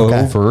playoffs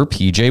over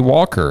PJ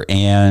Walker.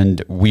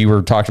 And we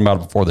were talking about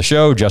it before the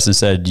show. Justin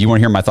said, do you want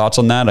to hear my thoughts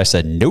on that? I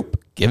said,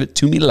 nope, give it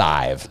to me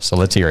live. So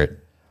let's hear it.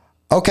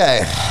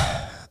 Okay.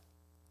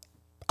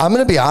 I'm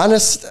going to be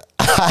honest.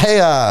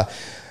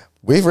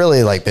 We've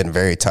really been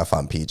very tough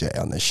on PJ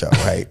on this show,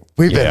 right?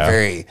 We've been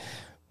very,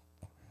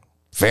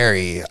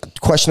 very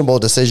questionable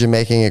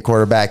decision-making at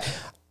quarterback.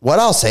 What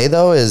I'll say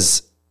though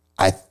is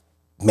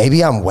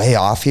maybe I'm way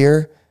off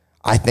here.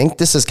 I think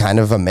this is kind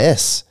of a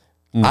miss.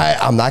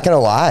 I'm not going to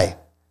lie.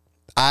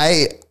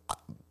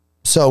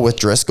 So with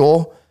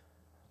Driscoll,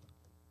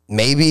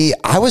 maybe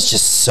I was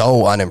just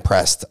so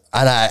unimpressed.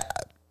 And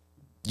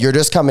you're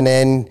just coming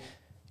in,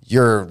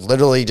 you're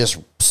literally just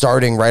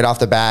starting right off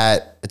the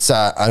bat. It's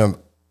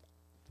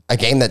a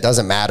game that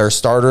doesn't matter.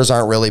 Starters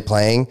aren't really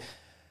playing,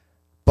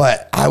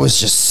 but I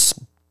was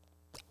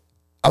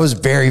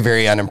very,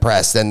 very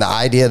unimpressed. And the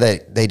idea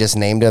that they just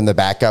named him the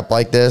backup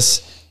like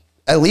this,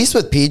 at least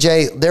with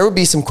PJ, there would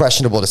be some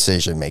questionable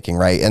decision-making,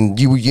 right? And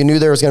you knew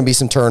there was going to be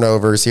some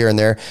turnovers here and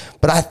there,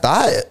 but I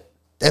thought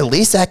at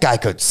least that guy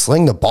could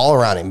sling the ball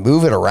around and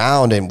move it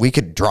around and we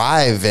could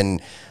drive.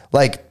 And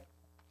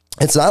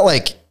it's not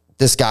like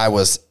this guy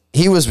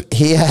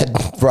he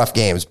had rough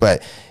games,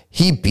 but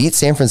he beat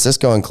San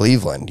Francisco and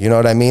Cleveland. You know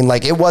what I mean?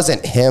 It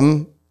wasn't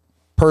him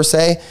per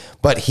se,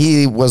 but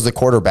he was the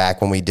quarterback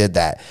when we did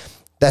that.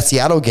 That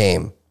Seattle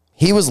game,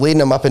 he was leading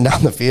them up and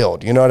down the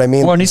field. You know what I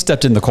mean? Well, and he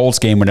stepped in the Colts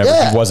game whenever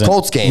he wasn't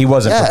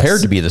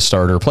prepared to be the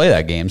starter, play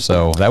that game.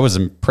 So that was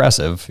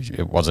impressive.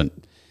 It wasn't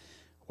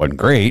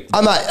great.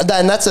 I'm not,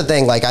 and that's the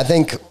thing. I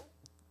think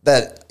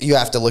that you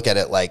have to look at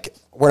it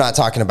we're not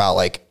talking about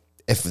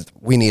if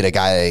we need a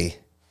guy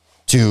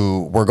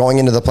we're going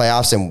into the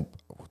playoffs and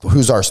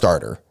who's our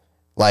starter.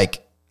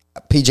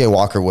 PJ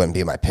Walker wouldn't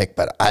be my pick,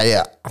 but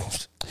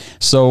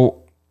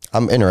So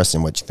I'm interested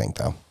in what you think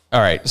though.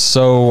 All right.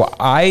 So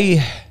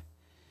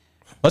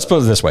let's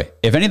put it this way.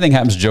 If anything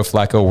happens to Joe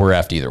Flacco, we're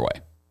effed either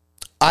way.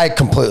 I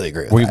completely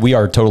agree with that. We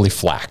are totally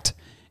flacked.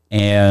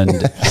 And you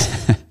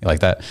like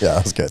that? Yeah,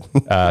 that's good.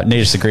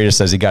 Natus the Greatest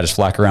says he got his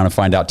flack around and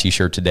find out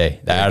t-shirt today.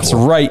 That's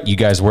right. You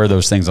guys wear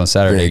those things on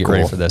Saturday. Get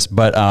ready for this.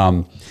 But,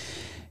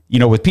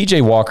 with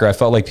PJ Walker, I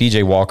felt like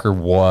PJ Walker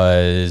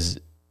was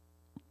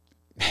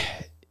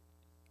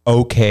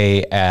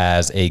okay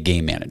as a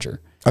game manager.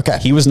 Okay.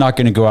 He was not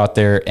going to go out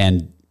there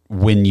and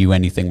win you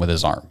anything with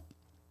his arm.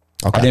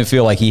 Okay. I didn't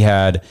feel like he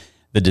had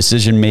the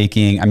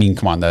decision-making. I mean,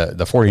 come on, the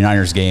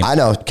 49ers game. I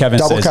know. Kevin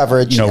double says,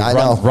 coverage.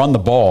 Run the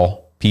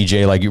ball,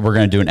 PJ. We're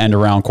going to do an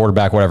end-around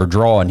quarterback, whatever,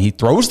 draw, and he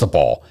throws the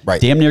ball.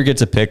 Right. Damn near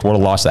gets it picked. Would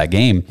have lost that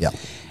game. Yeah.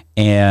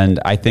 And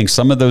I think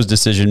some of those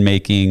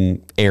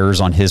decision-making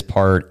errors on his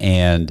part,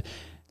 and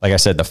like I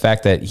said, the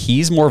fact that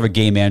he's more of a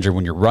game manager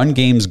when your run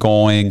game's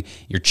going,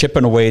 you're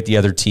chipping away at the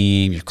other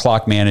team, you're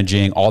clock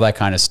managing, all that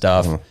kind of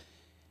stuff. Mm-hmm.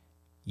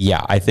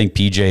 Yeah, I think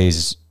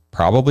PJ's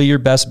probably your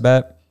best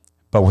bet.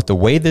 But with the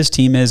way this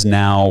team is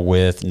now,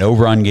 with no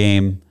run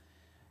game,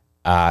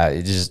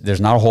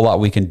 there's not a whole lot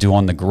we can do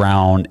on the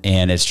ground,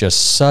 and it's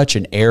just such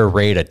an air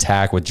raid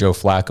attack with Joe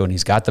Flacco, and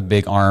he's got the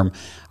big arm.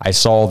 I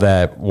saw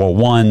that,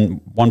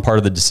 one part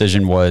of the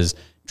decision was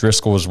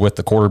Driscoll was with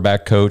the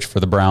quarterback coach for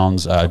the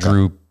Browns,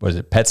 Drew, was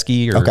it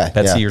Petsky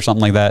or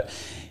something like that?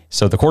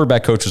 So the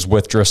quarterback coach was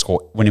with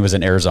Driscoll when he was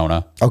in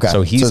Arizona. Okay.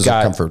 So he's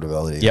got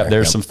comfortability. Yeah,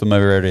 there's some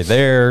familiarity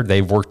there.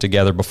 They've worked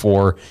together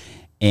before,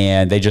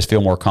 and they just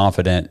feel more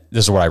confident.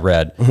 This is what I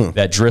read,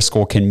 that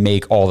Driscoll can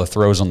make all the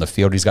throws on the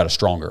field. He's got a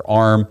stronger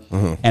arm.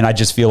 And I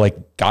just feel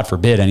like, God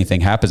forbid anything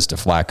happens to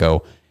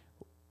Flacco,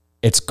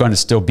 it's going to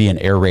still be an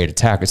air raid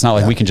attack. It's not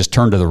like we can just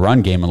turn to the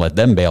run game and let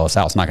them bail us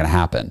out. It's not going to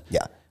happen.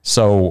 Yeah.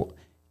 So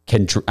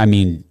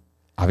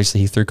obviously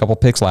he threw a couple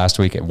picks last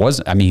week.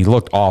 He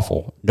looked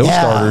awful. No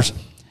starters.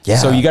 Yeah.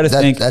 So you got to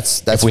think,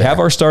 that's if we have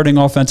our starting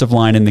offensive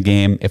line in the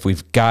game, if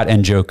we've got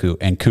Njoku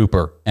and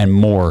Cooper and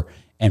Moore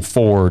and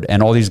Ford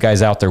and all these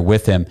guys out there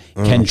with him,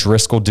 can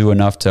Driscoll do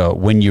enough to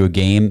win you a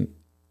game,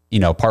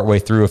 partway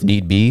through if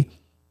need be?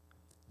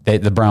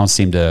 The Browns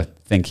seem to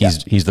think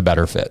he's the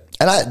better fit.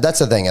 And that's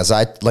the thing is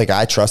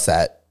I trust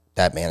that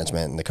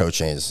management and the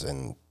coaches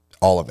and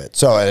all of it.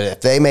 So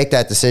if they make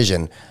that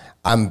decision,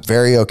 I'm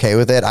very okay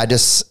with it. I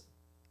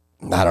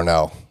don't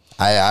know.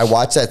 I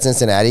watched that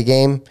Cincinnati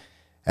game,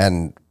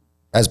 and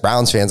as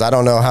Browns fans, I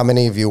don't know how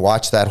many of you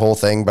watched that whole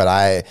thing,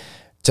 but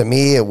to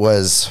me, it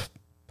was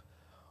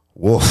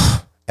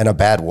woof. and a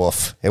bad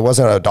wolf. It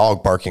wasn't a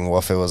dog barking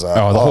wolf. It was a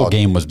the whole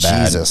game was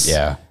bad. Jesus.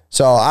 Yeah.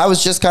 So I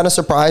was just kind of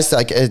surprised.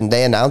 Like, and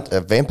they announced,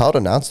 Van Pelt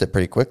announced it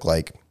pretty quick.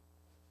 Like,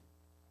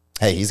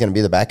 hey, he's going to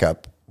be the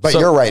backup. But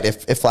you're right.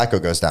 If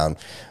Flacco goes down,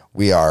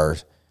 we are.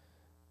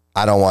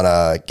 I don't want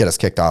to get us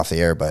kicked off the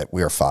air, but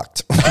we are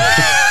fucked.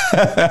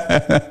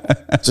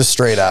 Just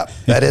straight up.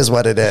 That is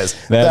what it is.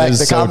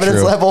 The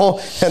confidence level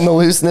and the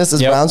looseness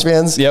as Browns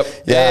fans. Yep.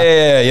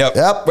 Yep.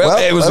 Well,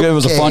 it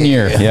was a fun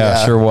year.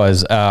 Yeah, sure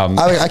was.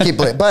 I keep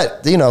blaming,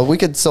 but we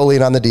could still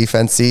lean on the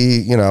defense.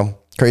 See,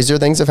 crazier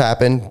things have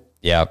happened.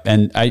 Yeah,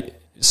 and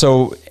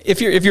so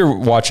if you're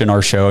watching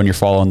our show and you're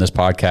following this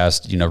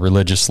podcast,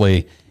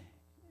 religiously,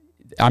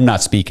 I'm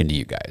not speaking to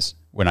you guys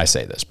when I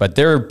say this, but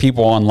there are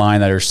people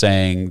online that are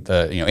saying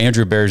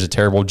Andrew Berry's a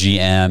terrible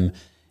GM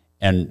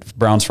and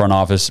Browns front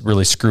office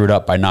really screwed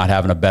up by not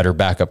having a better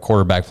backup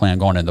quarterback plan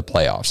going into the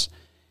playoffs.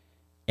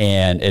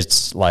 And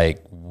it's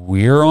like,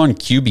 we're on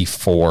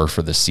QB4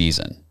 for the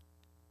season.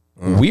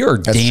 We are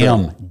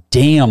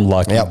damn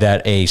lucky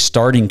that a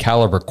starting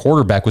caliber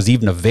quarterback was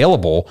even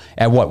available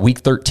at week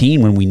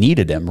 13 when we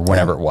needed him or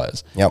whenever it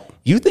was. Yep.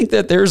 You think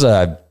that there's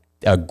a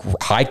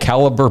high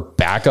caliber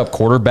backup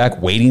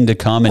quarterback waiting to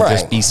come and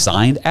just be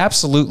signed?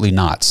 Absolutely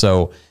not.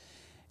 So,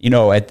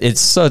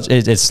 it's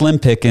slim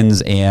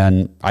pickings,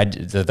 and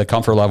the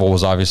comfort level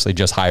was obviously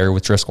just higher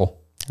with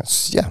Driscoll.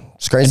 It's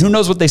crazy. And who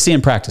knows what they see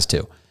in practice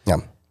too? Yeah.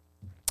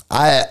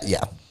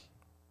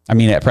 I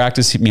mean, at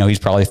practice, he's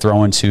probably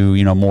throwing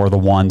to, more of the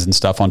ones and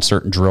stuff on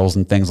certain drills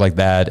and things like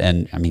that.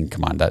 And I mean,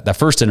 come on, that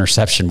first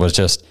interception was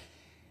just,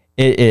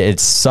 it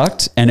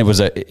sucked. And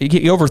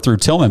he overthrew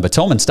Tillman, but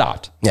Tillman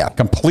stopped. Yeah.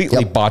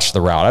 Completely botched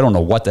the route. I don't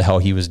know what the hell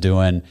he was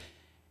doing.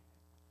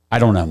 I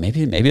don't know.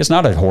 Maybe it's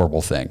not a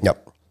horrible thing.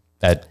 Yep.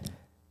 That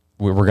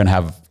we're going to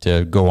have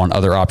to go on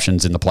other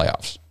options in the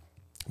playoffs.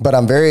 But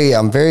I'm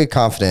very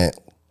confident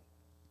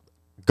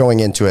going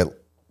into it.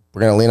 We're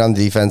going to lean on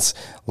the defense,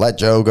 let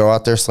Joe go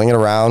out there, sling it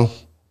around.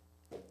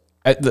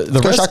 Shock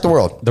the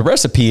world. The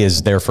recipe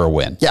is there for a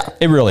win. Yeah.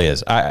 It really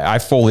is. I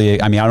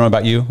don't know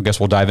about you. I guess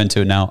we'll dive into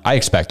it now. I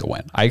expect a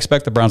win. I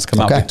expect the Browns to come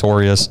out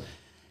victorious.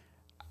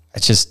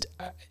 It's just,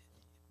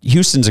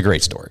 Houston's a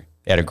great story.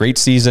 They had a great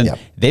season. Yep.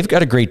 They've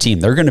got a great team.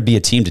 They're going to be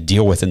a team to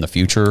deal with in the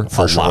future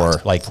for sure.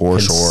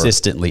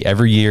 Consistently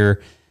every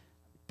year.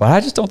 But I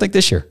just don't think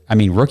this year. I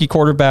mean, rookie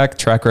quarterback,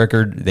 track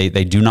record, they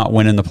do not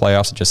win in the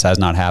playoffs. It just has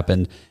not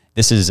happened.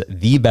 This is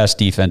the best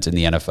defense in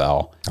the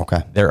NFL.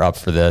 Okay. They're up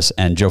for this.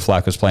 And Joe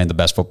Flacco's playing the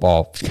best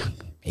football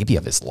maybe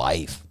of his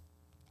life.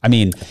 I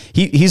mean,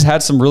 he's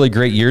had some really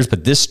great years,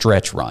 but this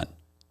stretch run,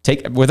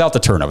 without the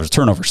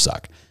turnovers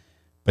suck.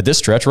 But this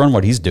stretch run,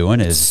 what he's doing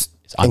is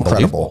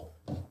incredible.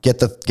 Get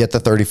the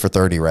 30 for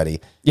 30 ready.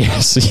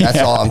 Yes. That's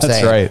all I'm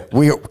saying. That's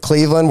right.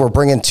 Cleveland, we're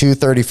bringing 2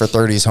 30 for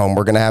 30s home.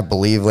 We're going to have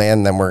Believe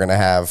Land, then we're going to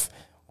have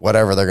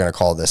whatever they're going to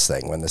call this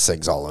thing when the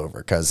SIG's all over.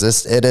 Because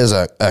it is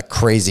a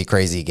crazy,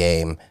 crazy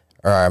game,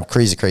 or a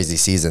crazy, crazy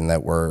season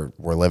that we're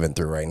living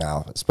through right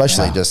now.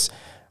 Especially just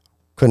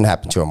couldn't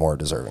happen to a more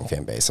deserving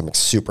fan base. I'm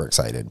super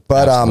excited.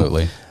 But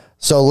absolutely.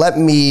 So let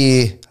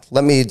me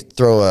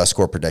throw a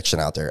score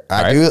prediction out there.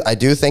 I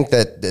do think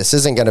that this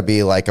isn't going to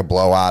be like a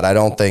blowout. I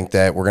don't think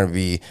that we're going to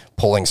be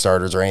pulling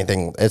starters or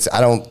anything.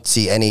 I don't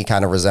see any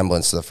kind of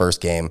resemblance to the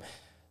first game.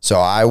 So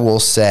I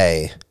will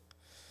say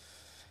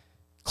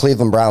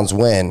Cleveland Browns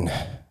win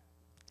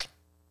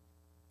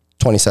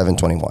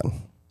 27-21.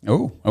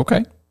 Oh,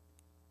 okay.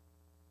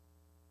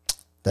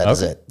 That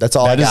is it. That's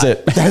all I got. That is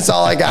it. That's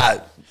all I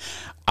got.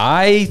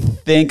 I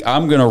think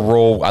I'm going to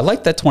roll. I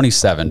like that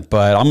 27,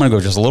 but I'm going to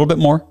go just a little bit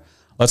more.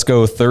 Let's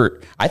go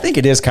third. I think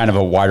it is kind of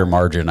a wider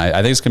margin. I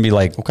think it's going to be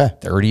like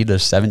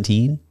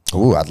 30-17.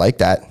 Ooh, I'd like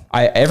that.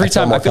 I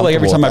feel like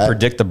every time I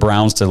predict the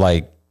Browns to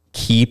like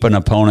keep an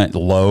opponent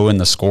low in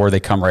the score, they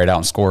come right out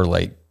and score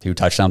like 2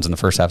 touchdowns in the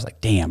first half. It's like,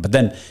 damn. But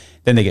then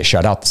they get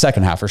shut out the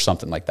second half or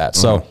something like that.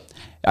 So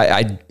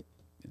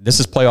this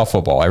is playoff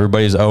football.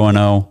 Everybody's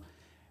 0-0.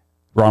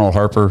 Ronald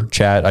Harper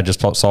chat, I just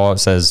saw it,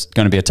 says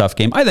going to be a tough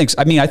game. I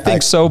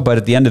think so, but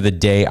at the end of the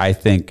day, I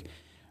think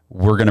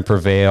we're going to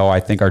prevail. I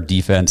think our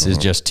defense is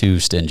just too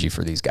stingy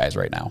for these guys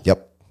right now.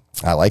 Yep.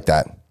 I like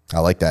that.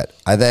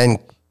 I then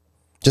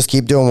just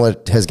keep doing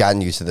what has gotten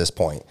you to this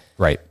point.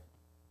 Right.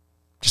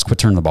 Just quit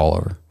turning the ball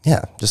over.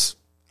 Yeah.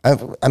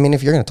 I mean,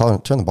 if you're going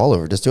to turn the ball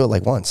over, just do it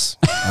like once.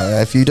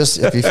 If you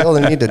feel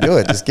the need to do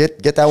it, just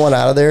get that one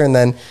out of there and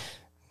then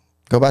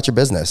go about your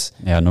business.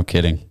 Yeah, no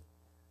kidding.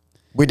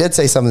 We did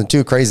say something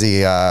too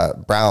crazy.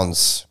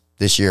 Browns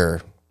this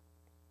year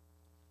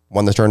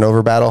won the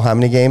turnover battle. How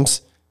many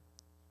games?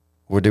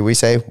 What did we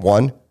say?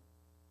 1?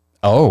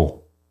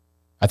 Oh,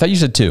 I thought you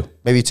said 2.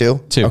 Maybe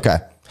 2? 2. Okay.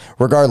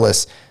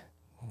 Regardless,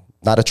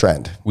 not a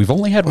trend. We've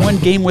only had 1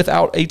 game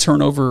without a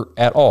turnover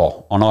at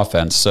all on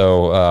offense.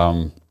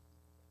 So,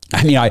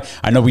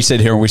 I know we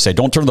sit here and we say,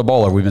 don't turn the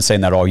ball over. We've been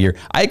saying that all year.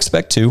 I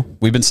expect 2.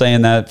 We've been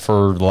saying that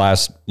for the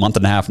last month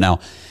and a half now.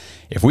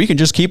 If we can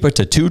just keep it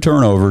to 2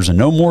 turnovers and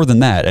no more than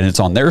that, and it's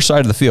on their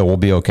side of the field, we'll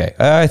be okay.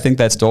 I think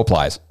that still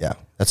applies. Yeah,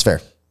 that's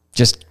fair.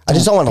 I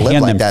just don't want to live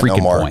hand like them that no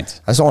freaking more.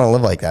 points. I just don't want to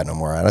live like that no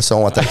more. I just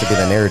don't want that to be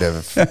the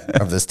narrative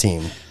of this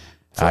team.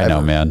 I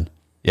know, man.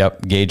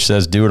 Yep. Gage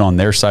says do it on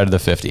their side of the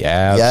 50.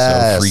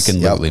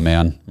 Absolutely,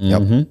 man.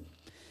 Mm-hmm. Yep.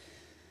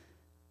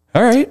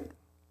 All right.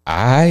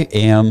 I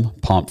am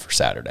pumped for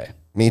Saturday.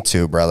 Me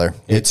too, brother.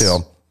 Me too.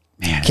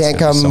 Man, can't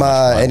come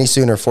any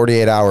sooner.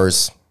 48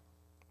 hours,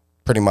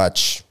 pretty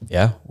much.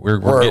 Yeah, we're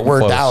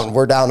down.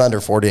 We're down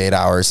under 48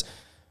 hours,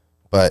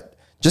 but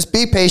just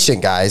be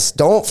patient, guys.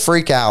 Don't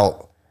freak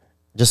out.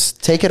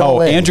 Just take it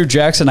all in. Andrew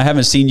Jackson, I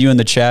haven't seen you in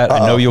the chat. I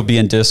know you'll be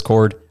in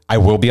Discord. I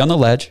will be on the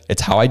ledge.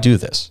 It's how I do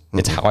this.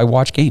 It's how I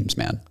watch games,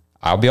 man.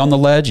 I'll be on the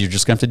ledge. You're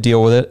just going to have to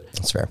deal with it.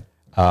 That's fair.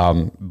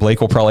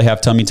 Blake will probably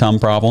have tummy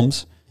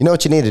problems. You know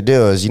what you need to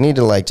do is you need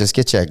to like just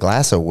get you a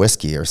glass of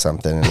whiskey or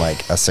something and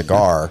like a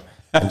cigar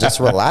and just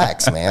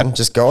relax, man.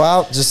 Just go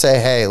out. Just say,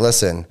 hey,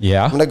 listen,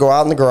 I'm going to go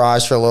out in the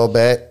garage for a little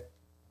bit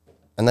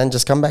and then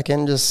just come back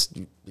in.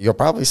 You'll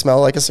probably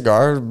smell like a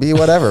cigar. It'll be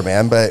whatever,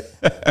 man. But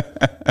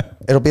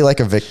it'll be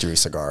like a victory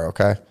cigar.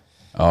 Okay.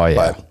 Oh yeah.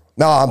 But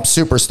no, I'm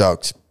super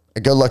stoked.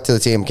 Good luck to the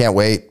team. Can't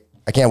wait.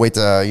 I can't wait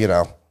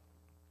to,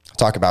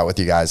 talk about it with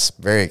you guys.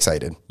 Very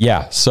excited.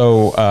 Yeah.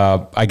 So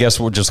I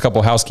guess we'll just a couple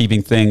of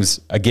housekeeping things.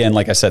 Again,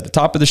 like I said, at the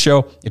top of the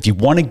show, if you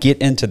want to get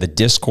into the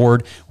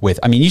Discord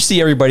you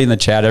see everybody in the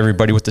chat,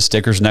 everybody with the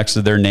stickers next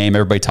to their name,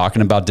 everybody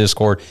talking about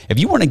Discord. If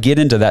you want to get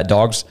into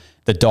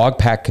the Dog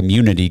Pack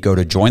community, go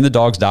to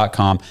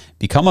jointhedogs.com,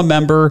 become a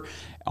member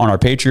on our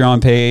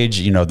Patreon page.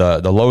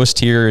 The lowest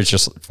tier is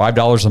just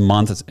 $5 a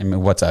month.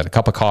 What's that? A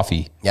cup of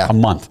coffee a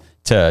month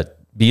to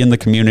be in the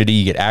community.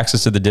 You get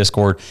access to the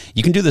Discord.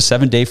 You can do the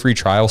 7-day free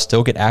trial,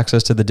 still get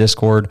access to the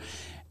Discord,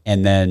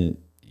 and then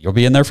you'll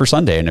be in there for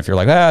Sunday. And if you're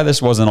like,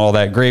 this wasn't all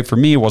that great for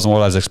me, it wasn't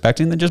what I was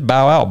expecting, then just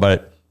bow out.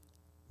 But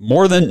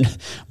more than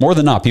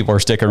not, people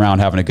are sticking around,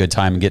 having a good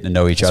time and getting to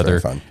know each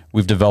other. Fun.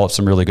 We've developed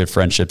some really good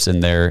friendships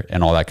in there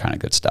and all that kind of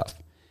good stuff.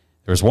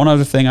 There was one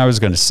other thing I was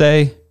going to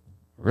say.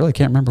 I really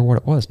can't remember what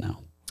it was now.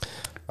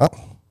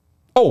 Okay.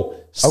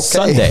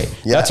 Sunday.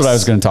 Yes. That's what I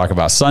was going to talk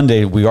about.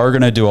 Sunday, we are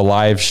going to do a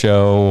live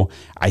show.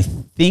 I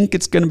think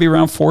it's going to be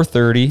around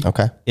 4:30.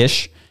 Okay.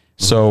 Ish.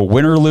 So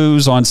win or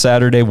lose on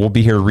Saturday, we'll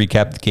be here to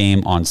recap the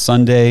game on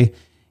Sunday,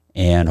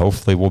 and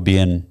hopefully we'll be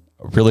in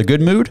a really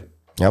good mood.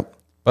 Yep.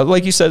 But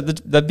like you said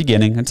at the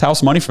beginning, it's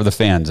house money for the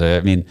fans.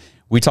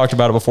 We talked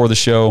about it before the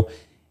show.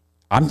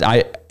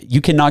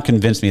 You cannot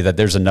convince me that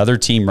there's another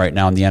team right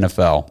now in the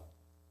NFL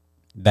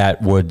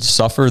that would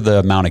suffer the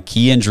amount of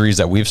key injuries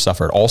that we've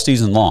suffered all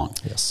season long.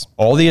 Yes.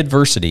 All the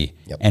adversity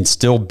and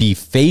still be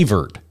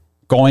favored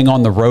going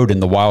on the road in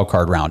the wild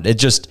card round.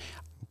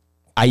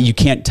 You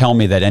can't tell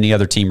me that any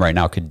other team right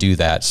now could do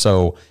that.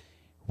 So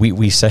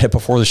we said it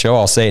before the show.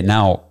 I'll say it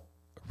now.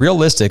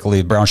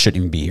 Realistically, the Browns shouldn't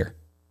even be here.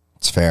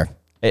 It's fair.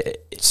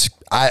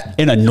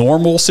 In a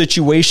normal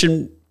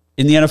situation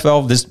in the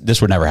NFL,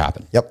 this would never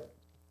happen. Yep.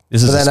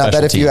 This is but then a I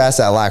bet if team. you ask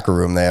that locker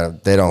room,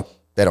 they don't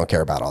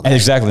care about all that.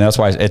 Exactly. That's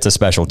why it's a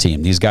special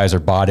team. These guys are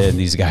bought in.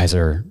 These guys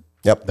are.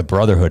 Yep. The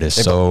brotherhood is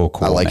so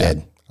cool. I like man.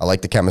 it. I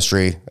like the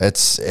chemistry.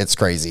 It's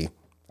crazy.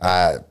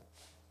 Let's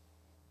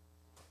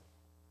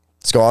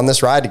go on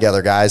this ride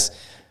together, guys.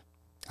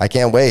 I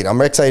can't wait.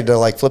 I'm excited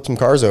to flip some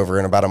cars over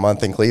in about a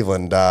month in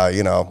Cleveland.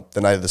 The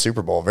night of the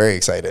Super Bowl. Very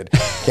excited.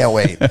 Can't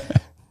wait.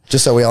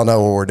 Just so we all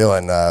know what we're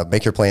doing.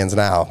 Make your plans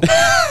now.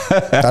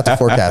 Not to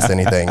forecast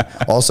anything.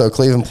 Also,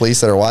 Cleveland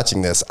police that are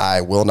watching this,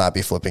 I will not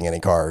be flipping any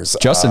cars.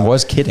 Justin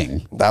was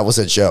kidding. That was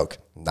a joke.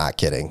 Not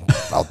kidding.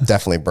 I'll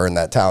definitely burn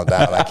that town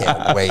down. I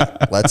can't wait.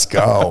 Let's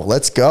go.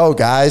 Let's go,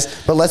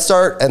 guys. But let's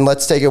start and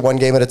let's take it one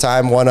game at a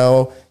time.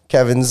 1-0.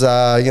 Kevin's,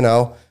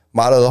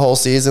 motto the whole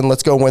season.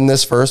 Let's go win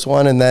this first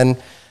one, and then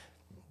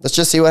let's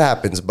just see what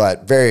happens.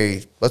 But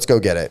let's go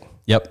get it.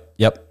 Yep.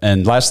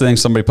 And last thing,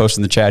 somebody posted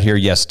in the chat here.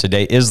 Yes,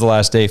 today is the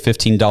last day.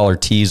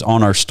 $15 tees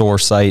on our store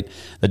site,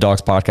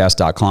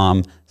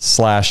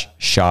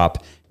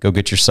 thedogspodcast.com/shop. Go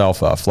get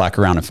yourself a Flack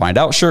Around and Find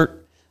Out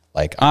shirt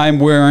like I'm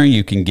wearing.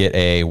 You can get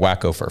a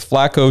Wacko for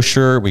Flacco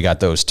shirt. We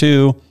got those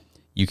too.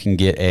 You can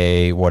get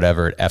a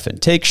whatever F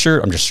and Take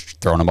shirt. I'm just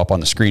throwing them up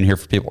on the screen here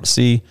for people to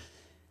see.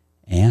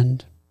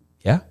 And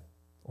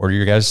order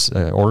your guys,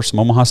 order some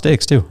Omaha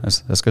steaks too.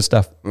 That's good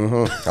stuff.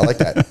 Mm-hmm. I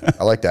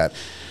like that.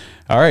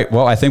 All right.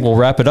 Well, I think we'll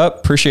wrap it up.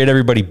 Appreciate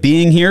everybody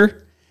being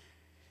here.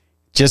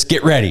 Just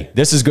get ready.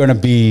 This is going to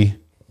be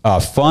a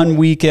fun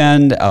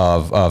weekend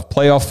of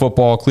playoff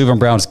football. Cleveland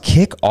Browns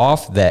kick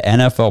off the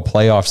NFL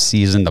playoff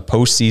season, the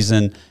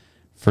postseason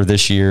for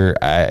this year.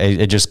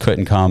 It just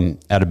couldn't come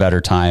at a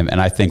better time. And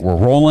I think we're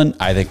rolling.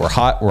 I think we're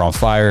hot. We're on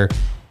fire.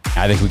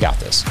 I think we got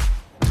this.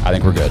 I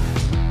think we're good.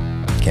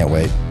 Can't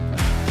wait.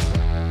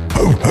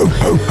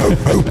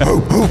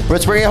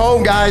 Let's bring it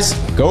home, guys.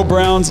 Go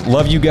Browns.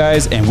 Love you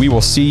guys. And we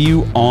will see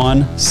you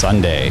on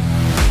Sunday.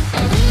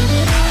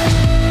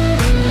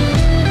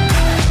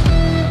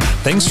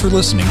 Thanks for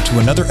listening to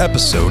another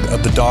episode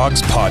of The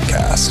Dogs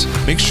Podcast.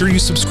 Make sure you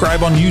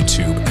subscribe on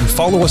YouTube and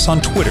follow us on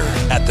Twitter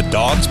at The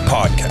Dogs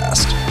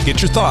Podcast.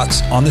 Get your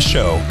thoughts on the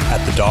show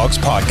at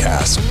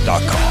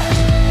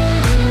thedogspodcast.com.